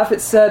made me laugh.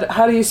 It said,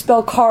 "How do you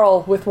spell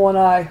Carl with one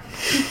eye?"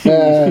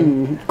 Yeah,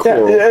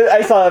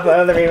 I saw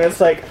another meme.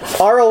 It's like,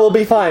 Arl will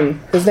be fine.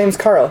 His name's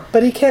Carl,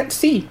 but he can't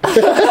see.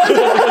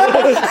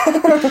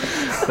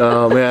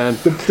 Oh man.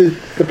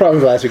 The problem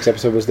with last week's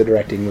episode was the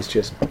directing was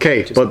just.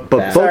 Okay, but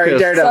bad. Sorry,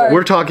 focus. Daredevil.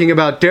 We're talking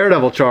about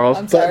Daredevil, Charles.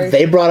 I'm sorry. But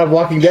they brought up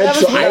Walking Dead, That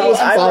was so I me. was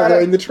I brought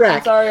following up- the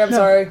track. I'm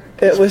sorry.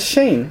 It was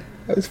Shane.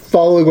 I was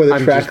following where the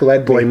I'm track just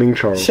led me. blaming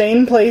Charles.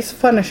 Shane plays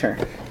Punisher.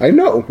 I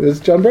know. It's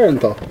John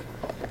Barenthal.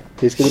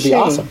 He's going to be Shane.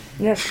 awesome.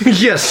 Yes.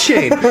 Yes,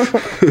 Shane.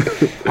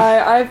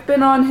 I've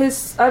been on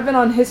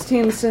his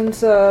team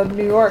since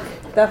New York.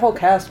 That whole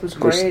cast was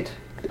great.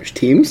 There's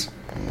teams.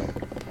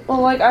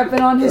 Well, like I've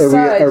been on his Are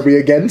side. we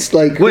against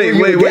like? who are Wait.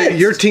 you against?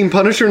 You're Team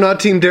Punisher, not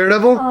Team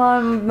Daredevil?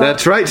 Not-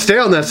 That's right. Stay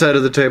on that side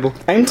of the table.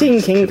 I'm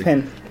Team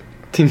Kingpin.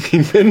 Team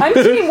Kingpin. I'm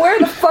team. Where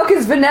the fuck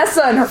is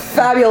Vanessa and her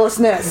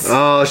fabulousness?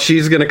 Oh,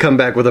 she's gonna come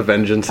back with a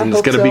vengeance, and I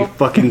it's hope gonna be so.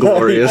 fucking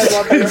glorious. I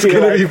love her. It's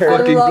gonna be I I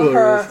fucking love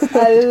glorious. her.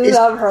 I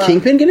love her.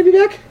 Kingpin going to be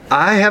back?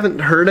 I haven't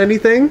heard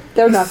anything,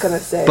 They're not gonna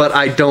say. but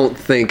I don't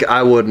think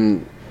I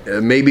wouldn't.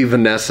 Maybe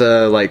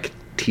Vanessa like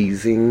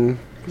teasing,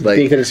 I think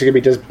like that it's going to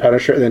be just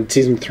Punisher, and then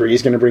season 3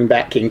 is going to bring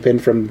back Kingpin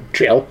from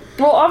jail.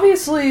 well,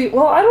 obviously,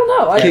 I don't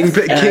know.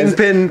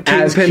 Kingpin,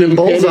 As Kingpin, and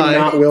Bullseye.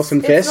 not Wilson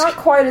It's Fisk. not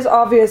quite as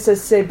obvious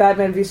as, say,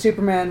 Batman v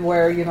Superman,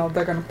 where,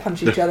 they're going to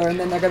punch each other and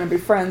then they're going to be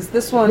friends.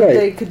 This one, Right.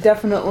 they could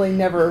definitely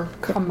never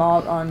come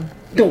out on...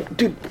 No,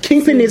 dude,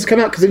 Kingpin needs to come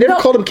out because they never No.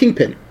 called him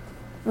Kingpin.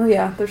 Oh,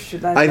 yeah, there's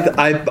shit.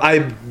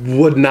 I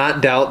would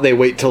not doubt they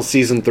wait till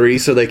season 3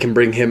 so they can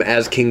bring him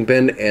as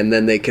Kingpin, and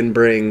then they can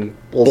bring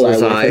Bullseye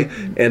Bullseye,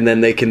 and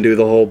then they can do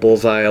the whole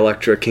Bullseye,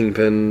 Elektra,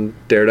 Kingpin,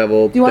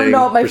 Daredevil. Do you want to thing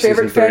know what my for season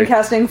favorite fan 3.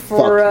 casting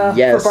for Fuck,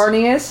 yes. for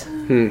Barney is?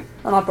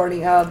 Not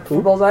Barney,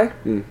 for Bullseye?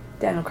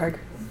 Daniel Craig.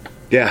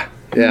 Yeah,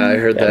 I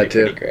heard that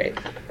too. Pretty great.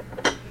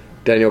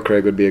 Daniel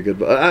Craig would be a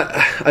good.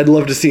 I'd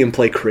love to see him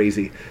play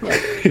crazy,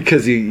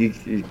 because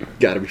you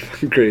gotta be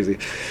fucking crazy.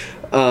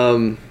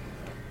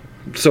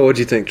 So, what'd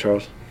you think,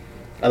 Charles?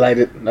 I liked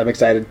it. I'm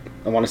excited.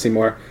 I want to see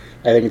more.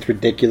 I think it's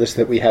ridiculous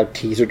that we have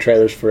teaser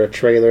trailers for a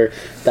trailer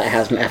that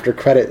has an after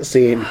credit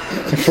scene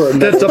for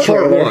another That's a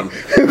part trailer,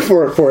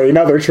 one. for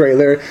another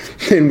trailer,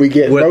 and we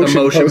get With the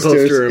motion motion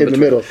posters poster in in the between.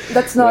 middle.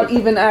 That's not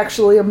even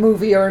actually a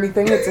movie or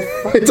anything. It's a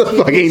fucking, It's a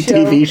fucking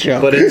TV show.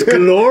 But it's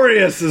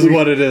glorious, is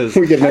what it is.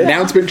 We get an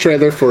announcement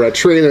trailer for a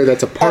trailer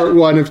that's a part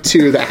 1 of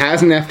 2 that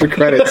has an after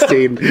credit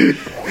scene.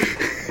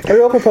 I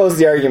will propose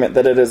the argument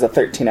that it is a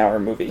 13-hour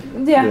movie.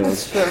 Yeah,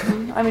 that's true.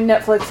 I mean,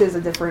 Netflix is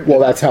a different. Well,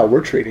 that's how we're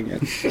treating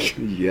it.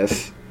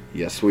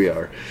 Yes, we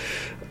are.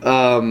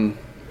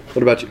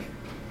 What about you?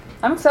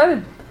 I'm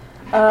excited.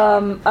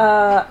 I'm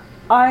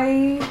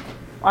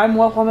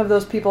one of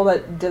those people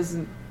that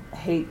doesn't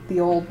hate the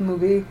old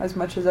movie as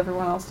much as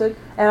everyone else did,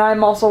 and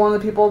I'm also one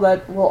of the people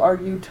that will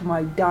argue to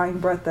my dying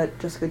breath that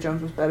Jessica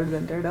Jones was better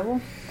than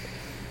Daredevil.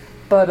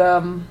 But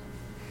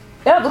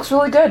yeah, it looks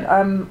really good.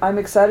 I'm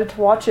excited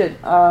to watch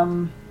it.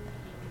 I'm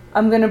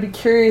gonna be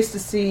curious to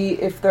see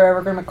if they're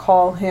ever gonna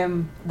call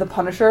him the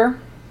Punisher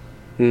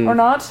or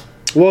not.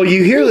 Well,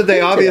 you hear that they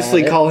hinted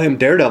obviously at it. call him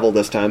Daredevil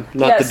this time,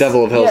 not the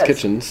Devil of Hell's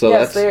Kitchen. So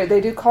yes, that's they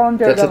do call him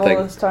that's a Daredevil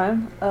thing. this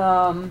time.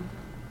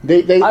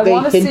 They I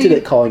wanna hinted see-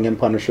 at calling him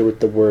Punisher with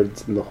the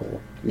words in the hole.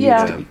 He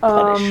Yeah, needs to be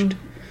punished.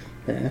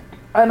 Yeah.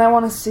 and I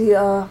want to see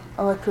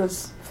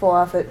Elektra's full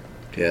outfit.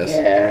 yes.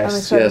 I'm Yes.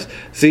 excited. Yes.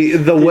 See,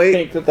 the Do you way...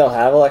 think that they'll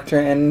have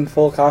Elektra in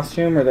full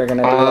costume, or they're going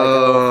to do like a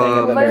little thing Well,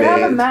 and then they they're have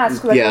a gonna-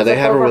 mask that Yeah, goes they up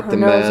have her over with her the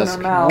nose and mask.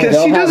 her mouth. Because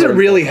They'll she have her doesn't in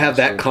really full have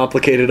that costume.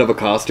 complicated of a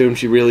costume.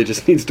 She really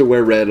just needs to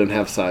wear red and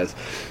have size.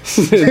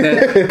 And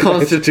that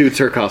constitutes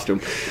her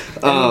costume.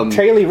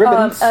 Traily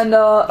ribbons, And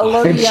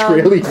Elodie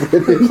really who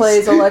ribbons.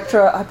 plays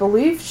Elektra, I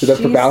believe Is she's... that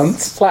for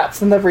balance?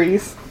 flaps in the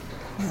breeze.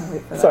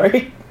 Wait for that.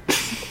 Sorry.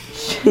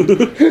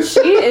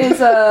 She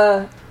is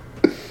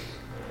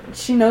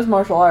she knows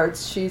martial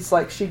arts. She's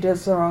like, she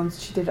does her own,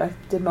 I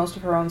did most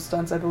of her own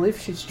stunts. I believe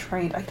she's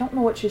trained, I don't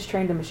know what she's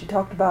trained in, but she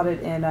talked about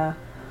it in at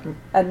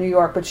New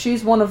York, but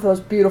she's one of those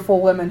beautiful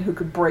women who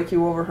could break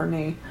you over her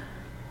knee.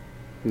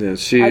 Yeah,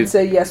 she... I'd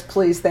say yes,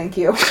 please, thank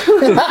you.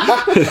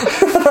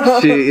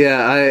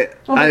 I...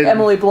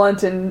 Emily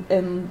Blunt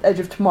in Edge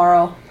of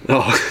Tomorrow.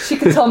 Oh. She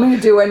could tell me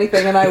to do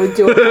anything, and I would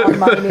do it on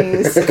my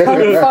knees.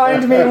 Come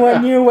find me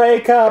when you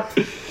wake up.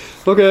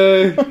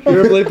 Okay,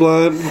 you're Blake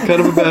Blunt, kind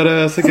of a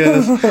badass, I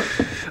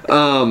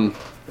guess.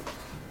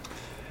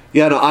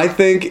 Yeah, no, I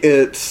think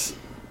it's,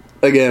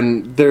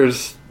 again,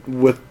 there's,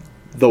 with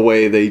the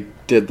way they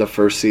did the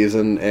first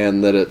season,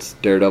 and that it's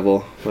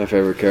Daredevil, my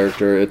favorite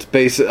character, it's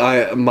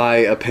my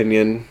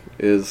opinion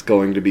is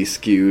going to be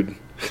skewed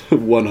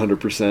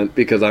 100%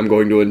 because I'm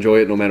going to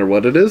enjoy it no matter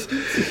what it is.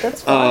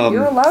 That's fine.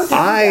 You're allowed to do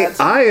that.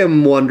 I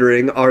am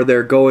wondering, are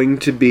there going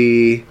to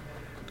be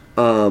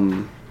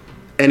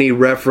any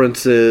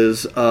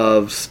references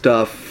of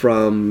stuff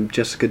from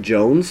Jessica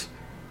Jones?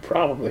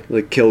 Probably.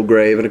 Like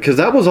Kilgrave, because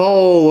that was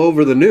all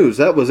over the news.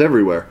 That was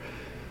everywhere.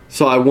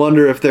 So I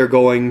wonder if they're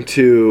going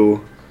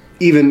to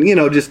even,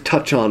 just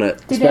touch on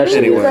it. Did any of you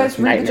anywhere. guys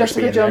read the Nightmares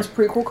Jessica being Jones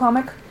prequel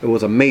comic? It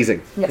was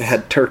amazing. Yes. It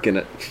had Turk in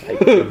it. I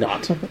did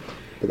not.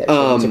 But that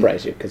shouldn't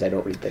surprise you, because I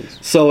don't read things.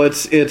 So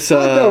it's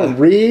I don't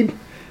read.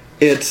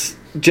 it's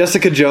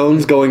Jessica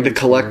Jones going to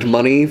collect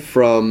money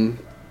from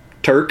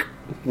Turk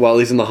while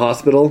he's in the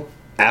hospital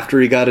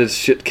after he got his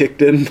shit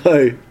kicked in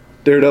by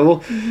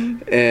Daredevil,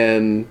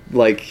 and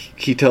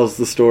he tells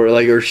the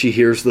story, or she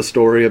hears the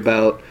story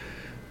about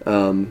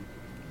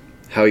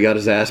how he got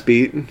his ass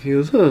beat, and he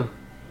goes, "Huh,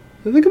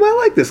 I think I might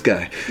like this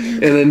guy,"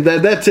 and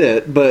then that's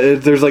it.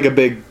 But there's a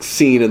big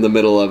scene in the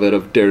middle of it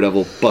of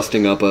Daredevil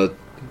busting up a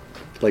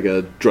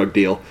drug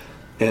deal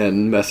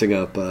and messing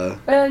up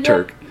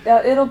Turk.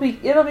 It'll be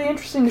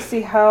interesting to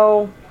see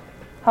how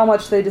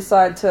much they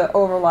decide to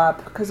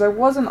overlap, because there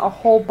wasn't a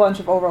whole bunch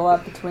of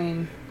overlap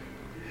between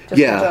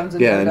Jessica Jones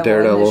and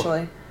Daredevil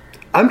initially.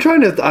 I'm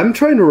trying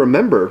to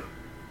remember.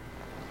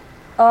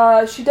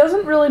 She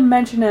doesn't really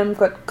mention him,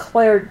 but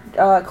Claire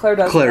does. Claire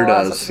in the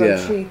last does,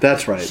 episode. yeah.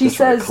 That's right. She That's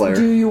right, says, Claire.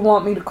 "Do you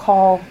want me to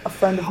call a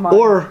friend of mine?"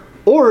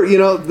 Or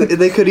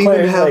they could even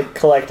Claire's have.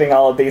 collecting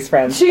all of these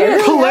friends. She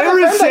is. Claire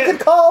is I could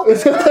call.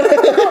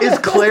 Is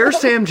Claire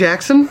Sam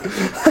Jackson?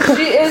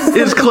 She is.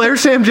 Is Claire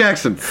Sam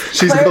Jackson?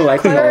 She's Claire,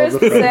 collecting Claire all is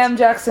of the the friends. Sam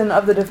Jackson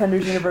of the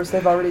Defenders universe.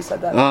 They've already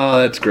said that. Oh,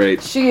 that's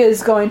great. She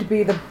is going to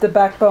be the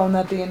backbone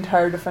that the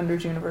entire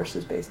Defenders universe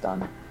is based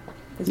on.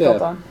 Is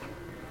built on.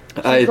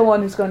 She's the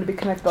one who's going to be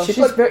connected.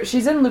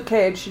 She's in Luke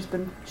Cage.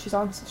 She's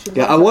on.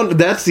 I wonder.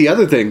 That's the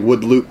other thing.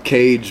 Would Luke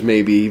Cage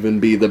maybe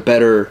even be the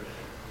better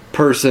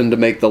person to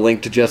make the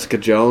link to Jessica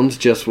Jones,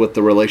 just with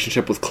the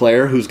relationship with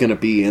Claire, who's going to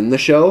be in the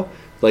show?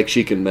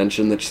 She can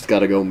mention that she's got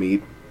to go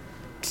meet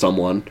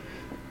someone,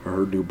 or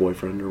her new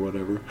boyfriend, or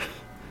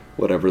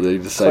whatever they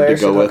decide Claire to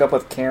should go hook with. up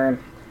with Karen.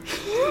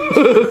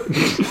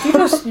 You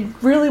just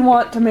really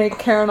want to make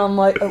Karen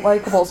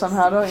unlikable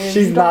somehow, don't you? She's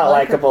You don't not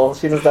like her. likable.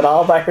 She does that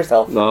all by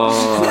herself. No.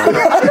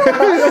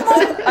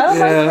 I don't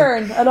like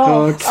Karen at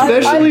all.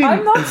 Especially-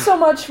 I'm not so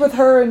much with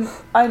her, and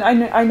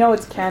I know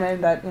it's canon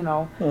that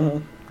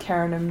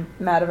Karen and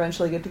Matt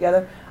eventually get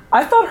together.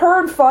 I thought her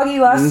and Foggy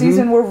last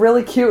season were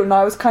really cute, and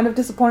I was kind of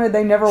disappointed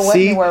they never went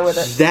anywhere with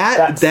it.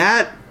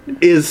 That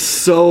is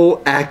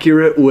so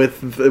accurate with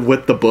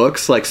the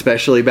books, like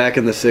especially back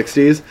in the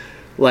 60s.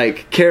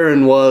 Like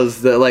Karen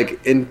was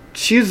and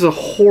she's a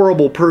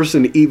horrible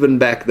person even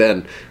back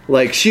then.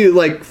 Like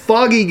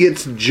Foggy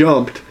gets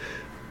jumped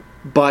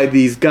by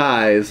these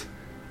guys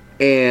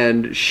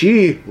and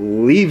she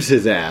leaves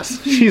his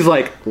ass. She's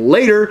like,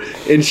 later,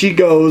 and she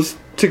goes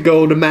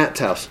to Matt's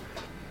house.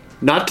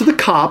 Not to the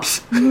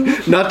cops,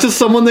 not to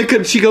someone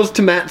she goes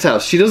to Matt's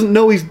house. She doesn't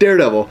know he's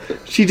Daredevil.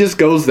 She just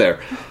goes there.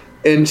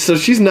 And so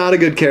she's not a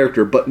good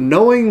character, but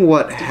knowing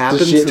what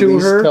happens Does she at to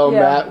least her... tell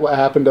Matt what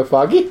happened to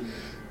Foggy?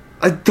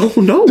 I don't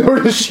know.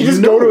 Or does she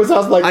just go to his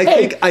house like,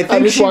 I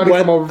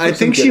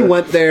think she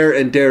went there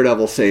and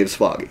Daredevil saves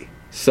Foggy.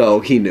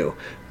 So he knew.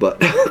 But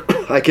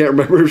I can't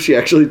remember if she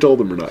actually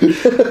told him or not.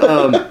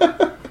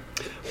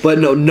 But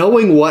no,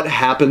 knowing what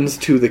happens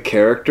to the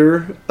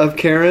character of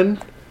Karen,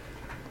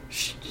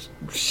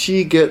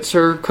 she gets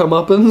her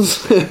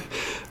comeuppance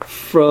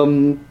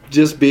from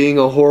just being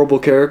a horrible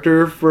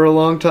character for a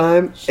long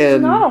time. She's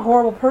not a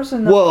horrible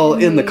person, though. Well,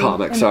 in the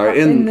comics, sorry.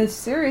 In this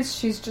series,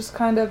 she's just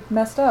kind of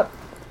messed up.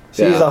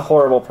 She's a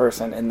horrible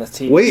person in this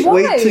TV. Wait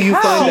till you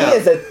find out. She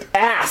is an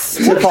ass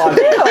to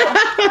Foggy.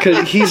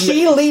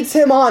 She leads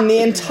him on the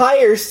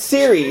entire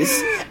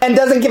series and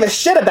doesn't give a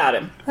shit about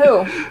him.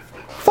 Who?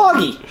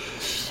 Foggy.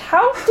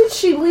 How did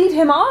she lead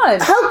him on?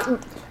 How...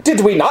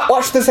 Did we not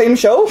watch the same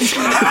show?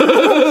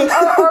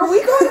 Are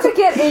we going to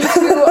get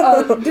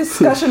into a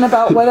discussion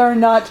about whether or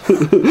not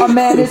a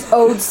man is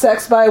owed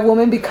sex by a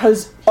woman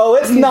because... Oh,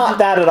 it's not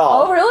that at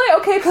all. Oh,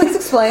 really? Okay, please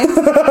explain.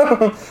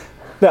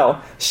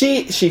 No,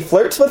 she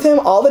flirts with him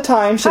all the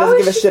time. She doesn't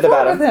give a shit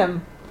about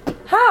him.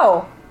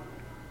 How?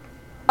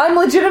 I'm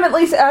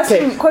legitimately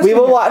asking questions. We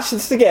will watch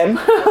this again, and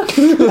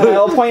I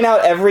will point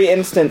out every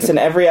instance in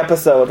every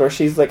episode where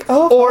she's like,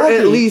 "Oh, or Foggy.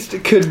 At least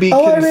it could be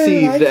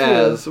conceived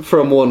as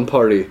from one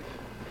party."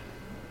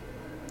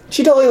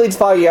 She totally leads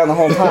Foggy on the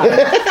whole time,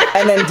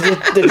 and then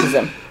ditches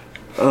him.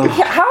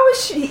 How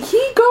is she?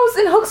 He goes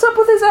and hooks up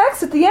with his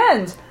ex at the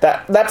end.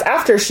 That's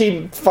after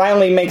she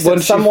finally makes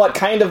it somewhat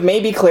kind of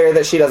maybe clear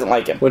that she doesn't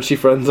like him. When she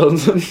friend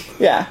zones him.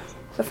 Yeah.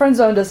 The friend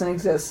zone doesn't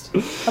exist.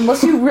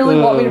 Unless you really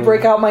want me to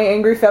break out my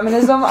angry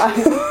feminism, I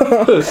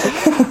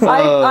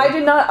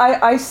do not.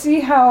 I see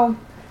how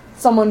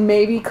someone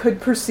maybe could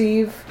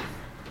perceive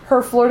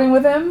her flirting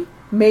with him,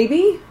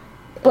 maybe,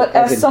 but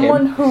as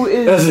someone who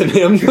is... As in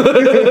him?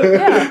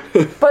 Yeah,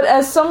 but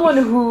as someone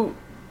who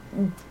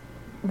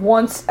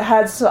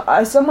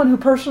as someone who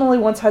personally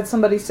once had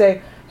somebody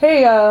say,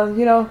 hey, do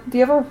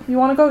you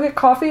want to go get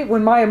coffee?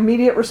 When my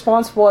immediate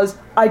response was,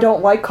 I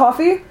don't like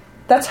coffee.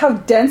 That's how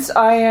dense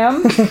I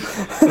am.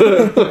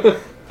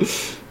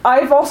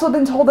 I've also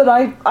been told that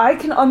I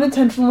can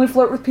unintentionally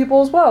flirt with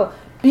people as well.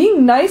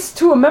 Being nice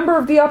to a member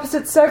of the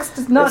opposite sex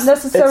does not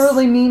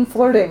necessarily mean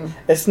flirting.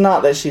 It's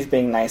not that she's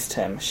being nice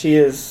to him. She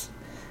is...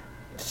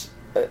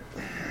 This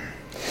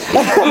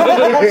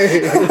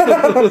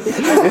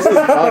is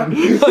fun.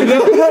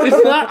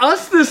 It's not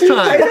us this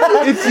time.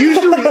 It's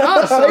usually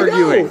us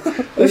arguing.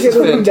 This is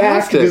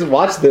fantastic. Just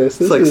watch this.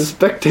 It's like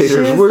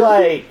spectators. She's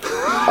like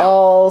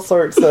all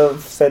sorts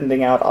of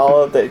sending out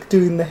all of the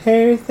doing the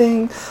hair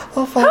thing.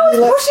 Oh, Foggy, How is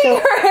let's pushing go.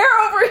 her hair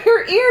over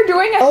your ear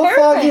doing a hair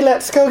Foggy, thing?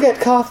 let's go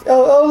get coffee.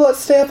 Oh, let's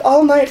stay up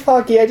all night,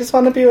 Foggy. I just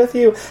want to be with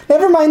you.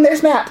 Never mind,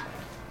 there's Matt.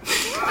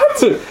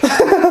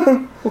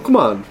 Well, come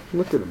on.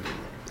 Look at him.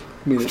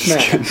 It's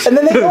Matt. And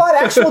then they go on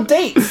actual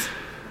dates.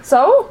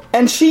 So?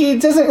 And she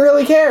doesn't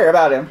really care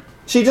about him.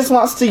 She just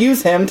wants to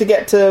use him to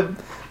get to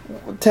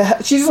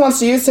she just wants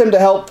to use him to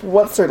help,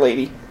 what's her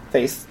lady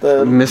face?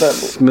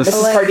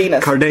 Mrs.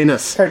 Cardenas.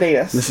 Cardenas.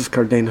 Mrs.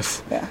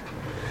 Cardenas. Yeah.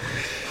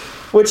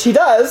 Which he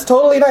does,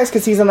 totally nice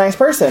because he's a nice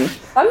person.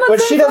 I'm not but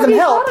saying she doesn't Foggy's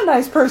help. not a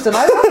nice person.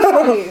 I love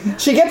Foggy.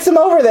 She gets him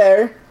over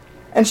there,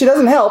 and she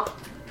doesn't help.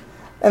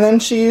 And then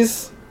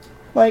she's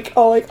like,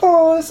 and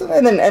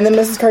then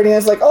Mrs.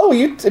 Cardenas is like,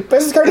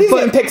 Mrs. Cardenas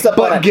even picks up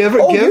on it.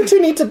 You two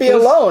need to be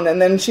alone.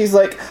 And then she's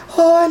like,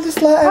 How is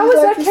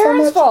that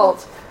Karen's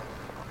fault?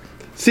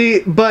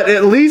 See, but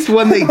at least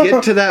when they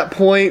get to that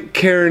point,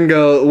 Karen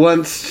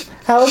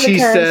how is it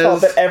Karen's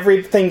fault that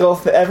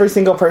every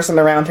single person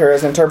around her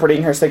is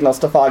interpreting her signals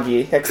to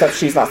Foggy, except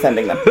she's not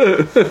sending them?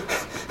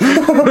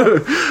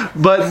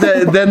 But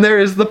then there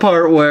is the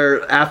part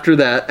where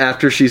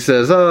after she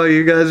says, "Oh,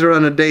 you guys are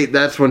on a date,"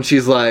 that's when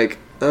she's like,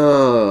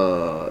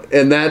 "Oh,"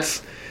 and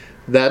that's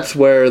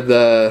where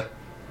the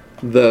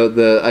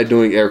I'm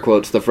doing air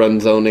quotes, the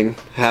friend zoning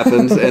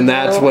happens, and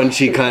that's when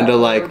she kind of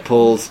like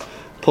pulls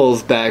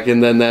back,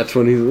 and then that's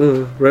when he's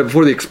right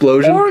before the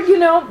explosion. Or,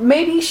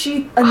 maybe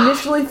she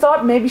initially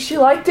thought maybe she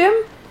liked him,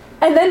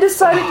 and then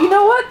decided, you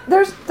know what,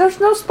 there's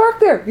no spark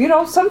there.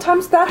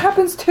 Sometimes that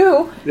happens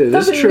too. It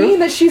doesn't is true. mean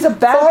that she's a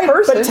bad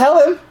person. But tell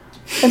him.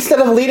 Instead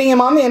of leading him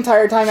on the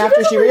entire time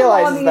after she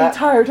realizes on the that.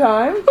 entire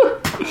time.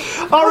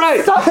 All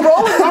right. Stop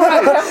rolling.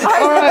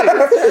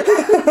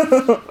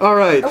 All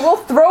right. I will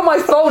throw my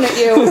phone at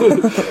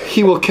you.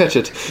 He will catch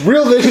it.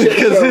 Reel this shit.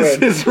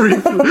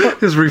 Because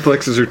his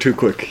reflexes are too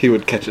quick. He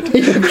would catch it.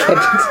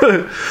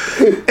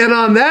 And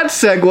on that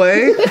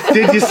segue,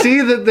 did you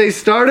see that they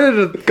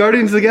started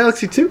Guardians of the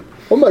Galaxy 2?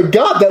 Oh my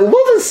god, that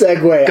was a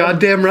segue.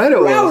 Goddamn right it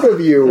was. Proud of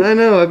you. I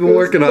know, I've been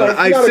working on it.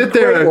 I sit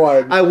there,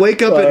 I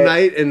wake up at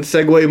night and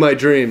segue my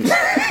dreams.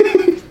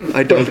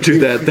 I don't do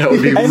that. That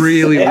would be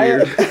really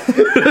weird.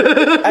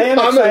 I'm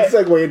going to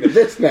segue into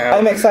this now.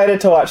 I'm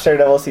excited to watch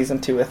Daredevil Season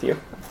 2 with you.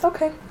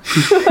 Okay.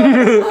 Because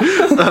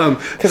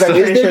is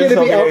there going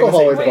to be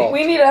alcohol involved?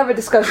 We need to have a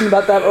discussion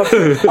about that off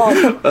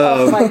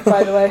mic,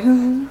 by the way.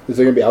 Is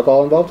there going to be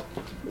alcohol involved?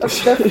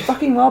 There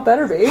fucking well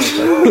better be. It's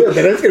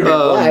going to be a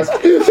blast.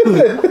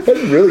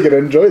 I'm really going to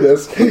enjoy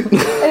this.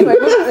 Anyway,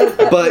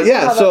 but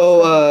yeah,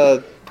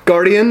 so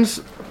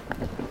Guardians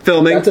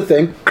filming. That's a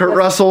thing. Kurt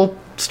Russell,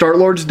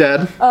 Star-Lord's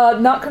dead.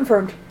 not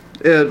confirmed.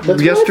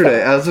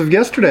 Yesterday, as of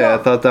yesterday, No. I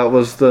thought that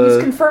was the...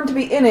 He's confirmed to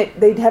be in it.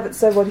 They haven't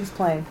said what he's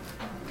playing.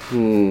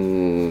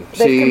 They've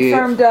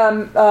confirmed,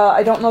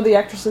 I don't know the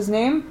actress's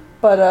name,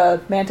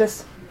 but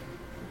Mantis.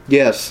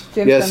 Yes,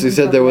 James yes, Gunn he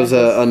said there was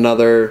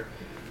confirmed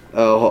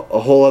a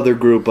whole other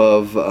group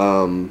of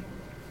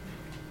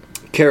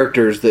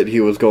characters that he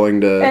was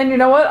going to... And you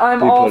know what?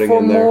 I'm all putting for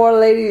in there. more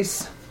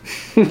ladies.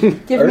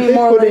 Give Are me they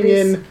more putting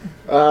ladies. in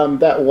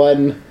that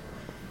one...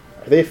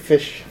 Are they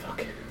fish...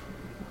 Fuck.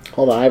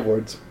 Hold on, I have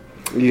words.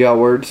 You got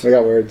words? I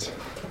got words.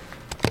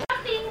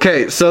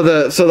 Okay, so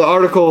the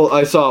article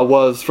I saw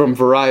was from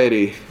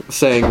Variety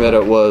saying that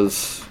it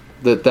was...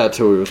 that's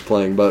who he was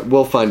playing, but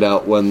we'll find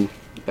out when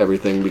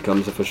everything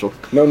becomes official.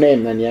 No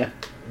name then, yeah?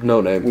 No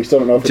name. We still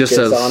don't know if Just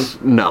it's says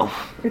on. no.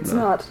 It's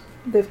not.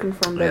 They've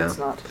confirmed that it's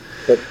not.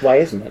 But why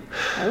isn't it?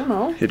 I don't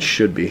know. It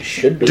should be.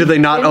 Should be. Do they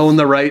not own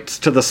the rights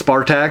to the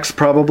Spartax,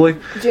 probably?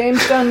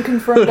 James Gunn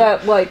confirmed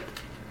that, like,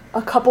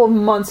 a couple of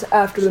months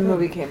after the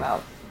movie came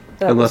out.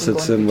 That Unless wasn't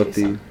it's going in to be with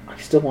Jason. the... I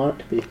still want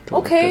it to be.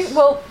 Okay,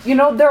 well, you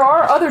know, there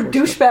are other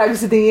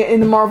douchebags in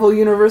the Marvel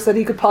universe that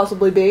he could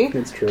possibly be.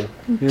 It's true.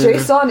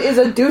 Jason is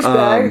a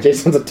douchebag.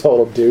 Jason's a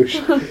total douche.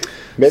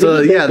 Maybe So,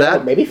 yeah,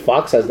 that- maybe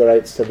Fox has the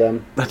rights to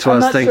them. That's what I'm I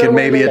was not thinking. sure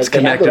Maybe whether- it's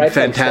Like, they have the connected.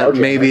 rights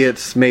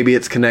on Maybe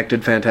it's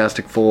connected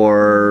Fantastic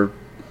Four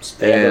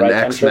They have the and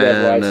rights, I'm sure they have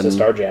the X-Men, rights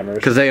to Starjammers.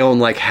 because they own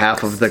like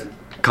half of the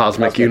cosmic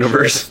Cosmic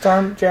universe.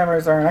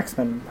 Starjammers are an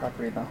X-Men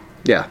property, though.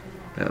 Yeah.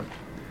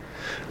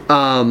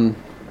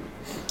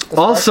 The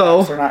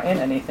Also- Spartans are not in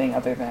anything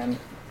other than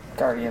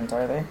Guardians,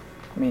 are they?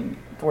 I mean,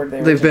 were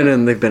they? They've been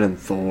in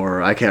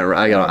Thor. I'd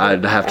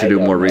have to do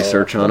don't more know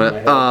research off on the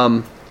it. top of my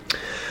head.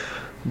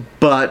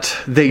 But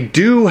they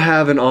do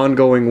have an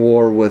ongoing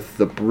war with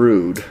the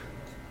Brood.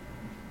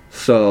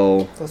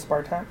 So the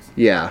Spartax.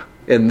 yeah,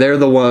 and they're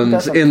the ones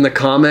Doesn't- in the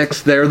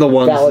comics. They're the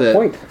ones Valid that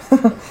point.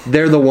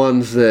 they're the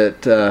ones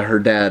that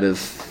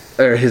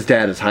his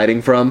dad is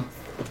hiding from,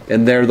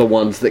 and they're the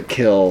ones that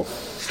kill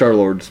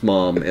Star-Lord's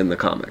mom in the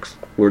comics.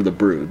 We're the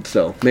Brood,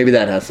 so maybe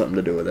that has something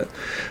to do with it.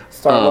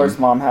 Star-Lord's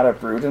mom had a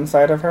brood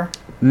inside of her.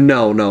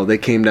 No, they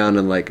came down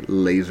and like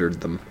lasered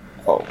them.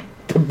 Oh,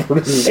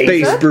 Space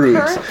Is that Broods.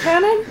 current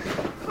canon?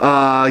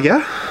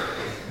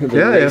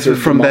 Yeah, if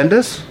it's from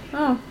Bendis.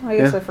 Oh, I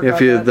guess I forgot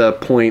If you that. the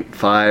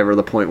 0.5 or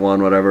the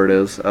 0.1, whatever it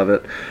is of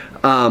it.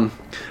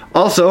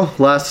 Also,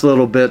 last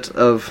little bit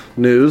of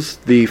news: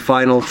 the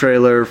final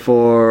trailer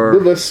for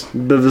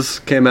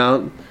Bivas came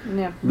out.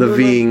 Yeah. The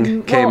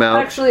Ving came out.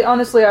 Actually,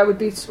 honestly, I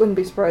wouldn't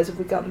be surprised if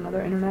we got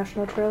another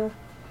international trailer.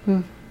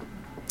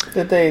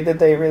 did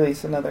they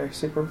release another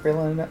super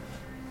villain in it?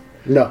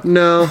 No.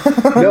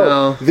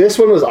 No. This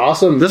one was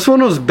awesome. This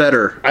one was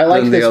better. I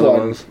like than this the other one,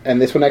 ones. and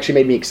this one actually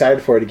made me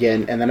excited for it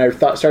again. And then I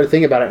started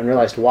thinking about it and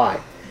realized why.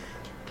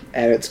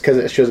 And it's because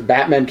it shows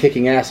Batman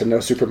kicking ass and no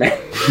Superman.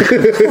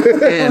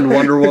 And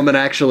Wonder Woman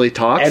actually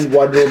talks. And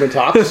Wonder Woman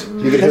talks. You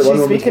can hear Does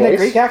Wonder she Woman's speak in a voice.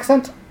 Greek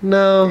accent?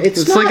 No,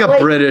 It's it's not like a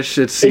like- British.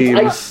 It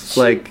seems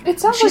like It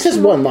sounds She like says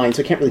one line,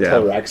 so I can't really Yeah.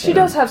 tell her accent. She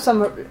does have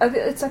some. I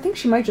think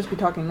she might just be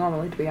talking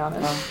normally, to be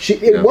honest.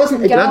 It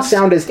wasn't. It Gal- didn't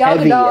sound as Gal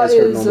heavy Gadot as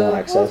her is, normal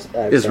accent.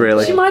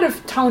 Israeli. She might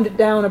have toned it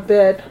down a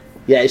bit.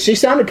 Yeah, she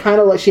sounded kind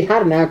of like she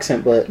had an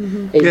accent, but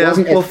it yeah.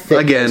 wasn't Well, as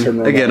thick as her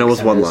normal again, it was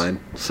accent one is. line,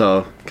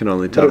 so can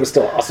only But tell. it was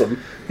still awesome.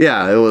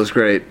 Yeah, it was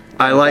great.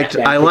 I liked,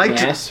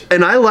 ass.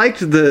 and I liked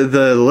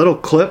the little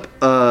clip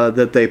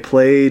that they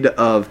played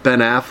of Ben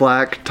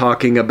Affleck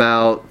talking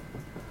about,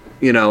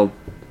 you know,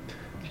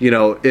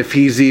 if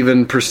he's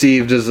even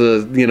perceived as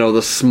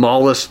the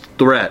smallest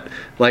threat.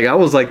 Like I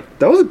was like,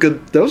 that was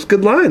a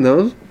good line.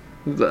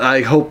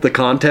 I hope the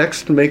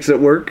context makes it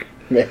work.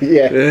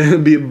 Yeah,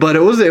 But it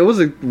was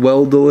a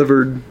well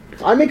delivered.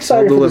 I'm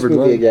excited for this Well-delivered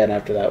movie line. again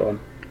after that one.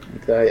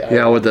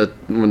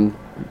 When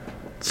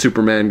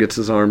Superman gets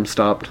his arm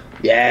stopped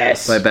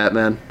Yes, by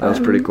Batman, that was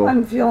pretty cool.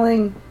 I'm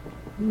feeling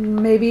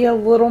maybe a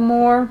little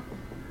more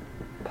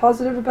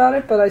positive about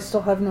it, but I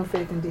still have no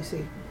faith in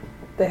DC.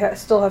 They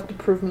still have to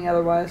prove me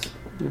otherwise.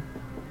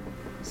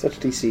 Such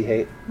DC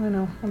hate. I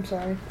know. I'm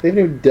sorry. They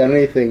haven't even done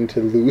anything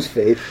to lose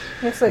faith.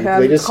 Yes, they have.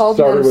 They It's just called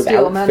Man started of Steel.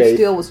 without Man faith. of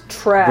Steel was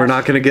trash. We're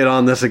not going to get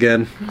on this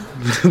again.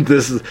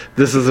 This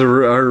is a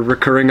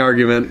recurring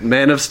argument.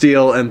 Man of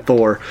Steel and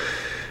Thor.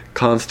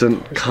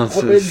 Constant.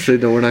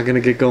 No, we're not going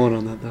to get going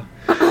on that, though.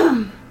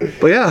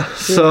 But yeah,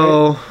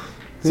 so...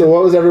 So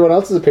what was everyone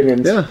else's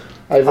opinions? Yeah.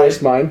 I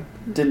voiced mine.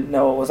 Didn't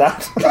know it was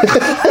out.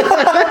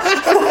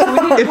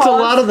 It's a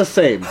lot of the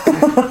same. It's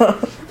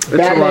a lot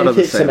Batman of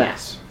the kicks some same.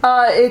 ass.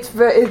 It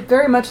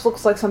very much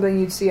looks like something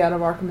you'd see out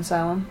of Arkham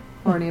Asylum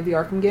or any of the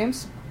Arkham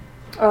games.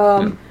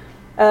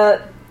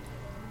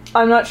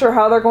 I'm not sure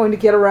how they're going to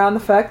get around the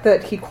fact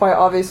that he quite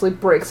obviously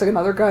breaks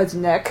another guy's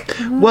neck.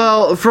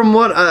 Well, from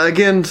what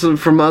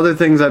from other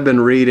things I've been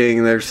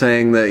reading, they're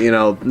saying that you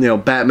know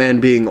Batman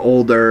being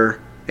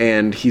older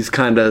and he's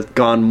kind of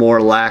gone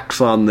more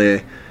lax on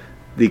the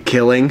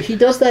killing. He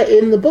does that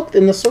in the book,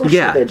 in the source.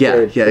 Yeah,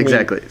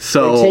 exactly.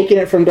 So they're taking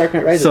it from Dark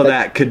Knight Rises. So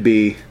that could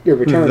be Your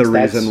Returns, the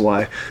reason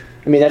why.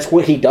 I mean, that's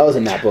what he does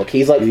in that book.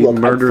 He's like, He look,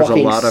 I'm murders a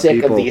fucking lot of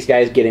sick people. of these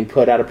guys getting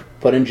put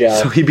in jail.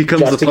 So he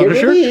becomes just the to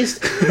Punisher? get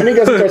released, and he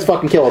goes and starts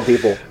fucking killing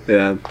people.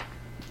 Yeah.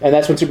 And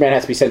that's when Superman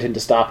has to be sent in to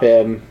stop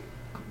him.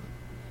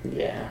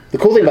 Yeah. The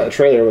cool thing about the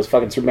trailer was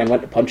fucking Superman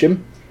went to punch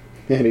him,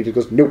 and he just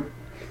goes, nope.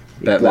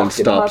 He Batman blocked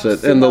it. stops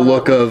it, and the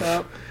look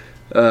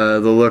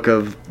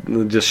of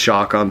just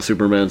shock on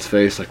Superman's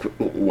face, like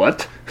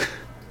what?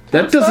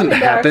 That doesn't I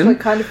happen. actually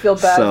kind of feel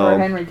bad So- for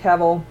Henry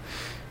Cavill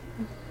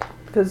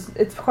because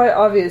it's quite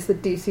obvious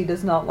that DC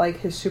does not like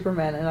his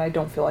Superman, and I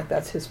don't feel like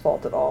that's his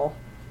fault at all.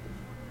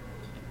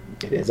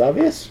 It is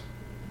obvious.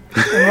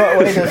 In what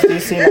way does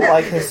DC not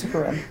like his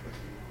Superman?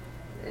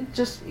 It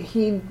just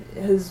he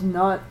has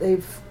not.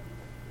 It's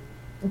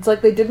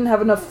like they didn't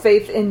have enough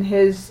faith in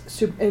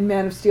in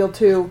Man of Steel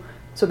 2,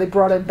 so they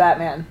brought in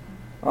Batman.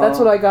 That's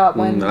what I got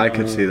when. I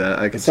could see that.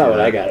 That's not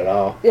what I got at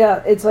all.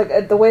 Yeah, it's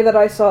like the way that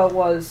I saw it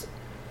was,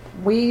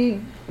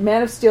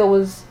 Man of Steel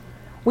was.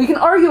 We can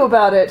argue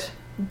about it,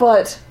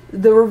 but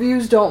the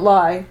reviews don't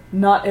lie.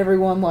 Not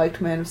everyone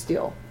liked Man of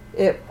Steel.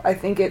 I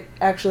think it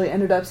actually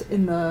ended up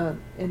in the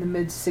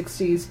mid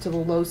 60s to the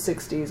low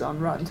 60s on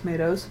Rotten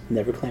Tomatoes.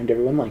 Never claimed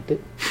everyone liked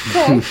it.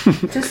 Okay,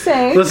 just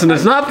saying. Listen,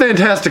 it's not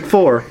Fantastic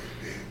Four.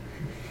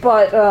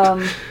 But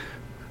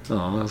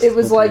it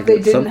was like they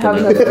didn't have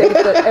enough faith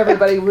that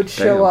everybody would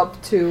show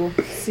up to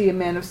see a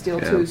Man of Steel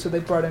 2, so they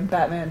brought in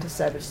Batman to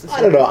savage the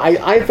I don't know.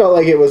 I felt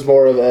like it was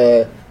more of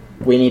a,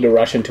 we need to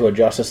rush into a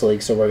Justice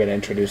League, so we're going to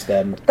introduce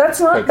them. That's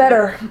not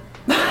better.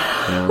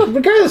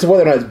 Regardless of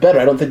whether or not it's better,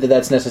 I don't think that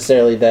that's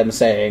necessarily them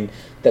saying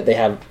that they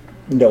have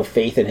no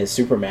faith in his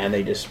Superman.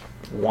 They just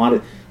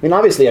wanted... I mean,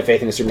 obviously they have faith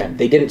in his Superman.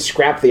 They didn't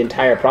scrap the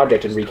entire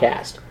project and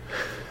recast,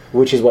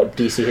 which is what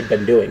DC had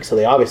been doing, so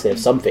they obviously have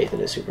some faith in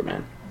his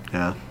Superman.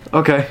 Yeah.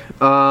 Okay.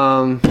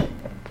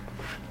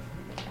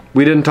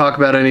 We didn't talk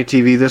about any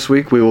TV this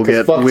week. We'll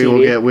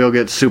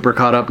get super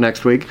caught up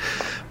next week.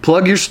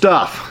 Plug your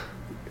stuff.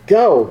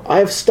 Go! I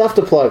have stuff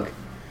to plug.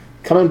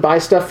 Come and buy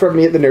stuff from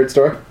me at the Nerd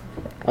Store.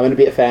 I'm going to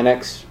be at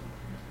FanX.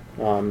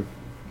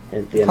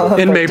 At the end of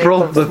In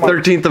April, the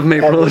 13th of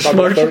April is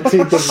March.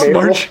 13th of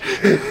April. March.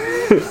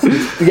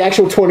 The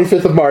actual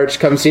 25th of March.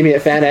 Come see me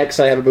at FanX.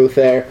 I have a booth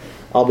there.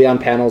 I'll be on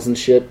panels and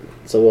shit.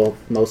 So will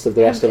most of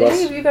the rest of us.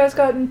 Any of you guys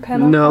gotten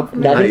panel Nope.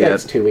 confirmation? I think Not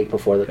that's yet. 2 weeks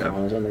before the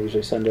con is when they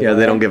usually send it. Yeah,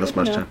 they don't give us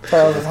much time. So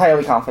I was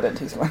highly confident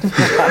he's going to be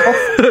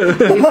on.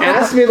 They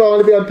asked me if I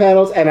want to be on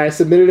panels, and I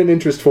submitted an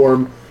interest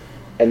form,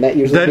 and that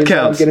usually means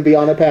counts. I'm going to be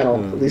on a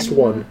panel, at least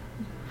one.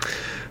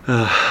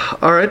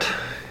 All right.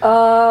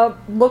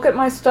 Look at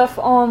my stuff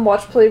on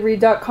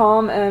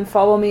watchplayread.com and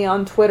follow me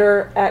on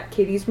Twitter at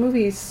Katie's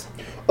Movies.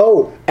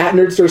 Oh, at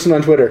Nerdstorson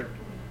on Twitter.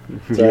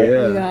 Sorry.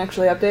 Are you gonna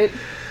actually update?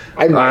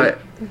 I might. All right.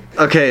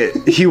 Okay,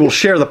 he will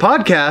share the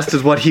podcast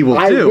is what he will do.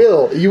 I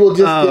will. You will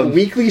just get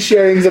weekly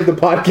sharings of the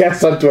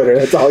podcast on Twitter.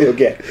 That's all you'll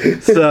get.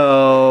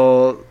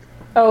 So...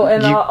 Oh,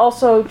 and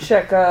also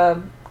check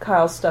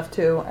Kyle's stuff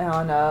too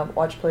on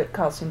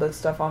Kyle Steinbeck's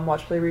stuff on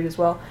Watch Play Read as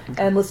well,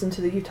 and listen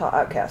to the Utah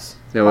Outcasts.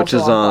 Yeah, which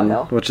is on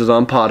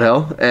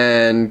Podhell,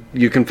 and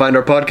you can find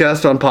our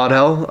podcast on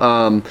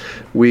Podhell.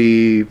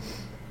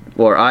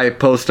 I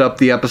post up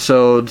the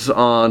episodes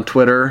on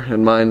Twitter,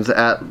 and mine's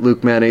at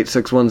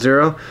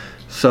LukeMan8610.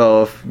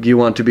 So if you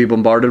want to be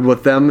bombarded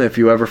with them, if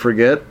you ever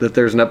forget that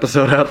there's an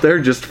episode out there,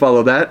 just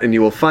follow that, and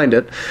you will find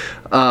it.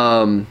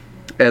 And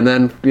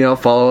then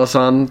follow us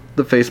on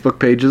the Facebook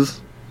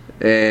pages,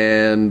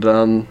 and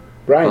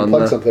Brian,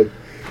 plug something.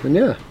 And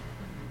yeah,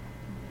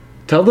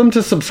 tell them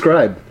to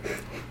subscribe.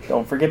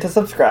 Don't forget to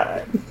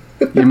subscribe.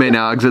 You may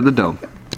now exit the dome.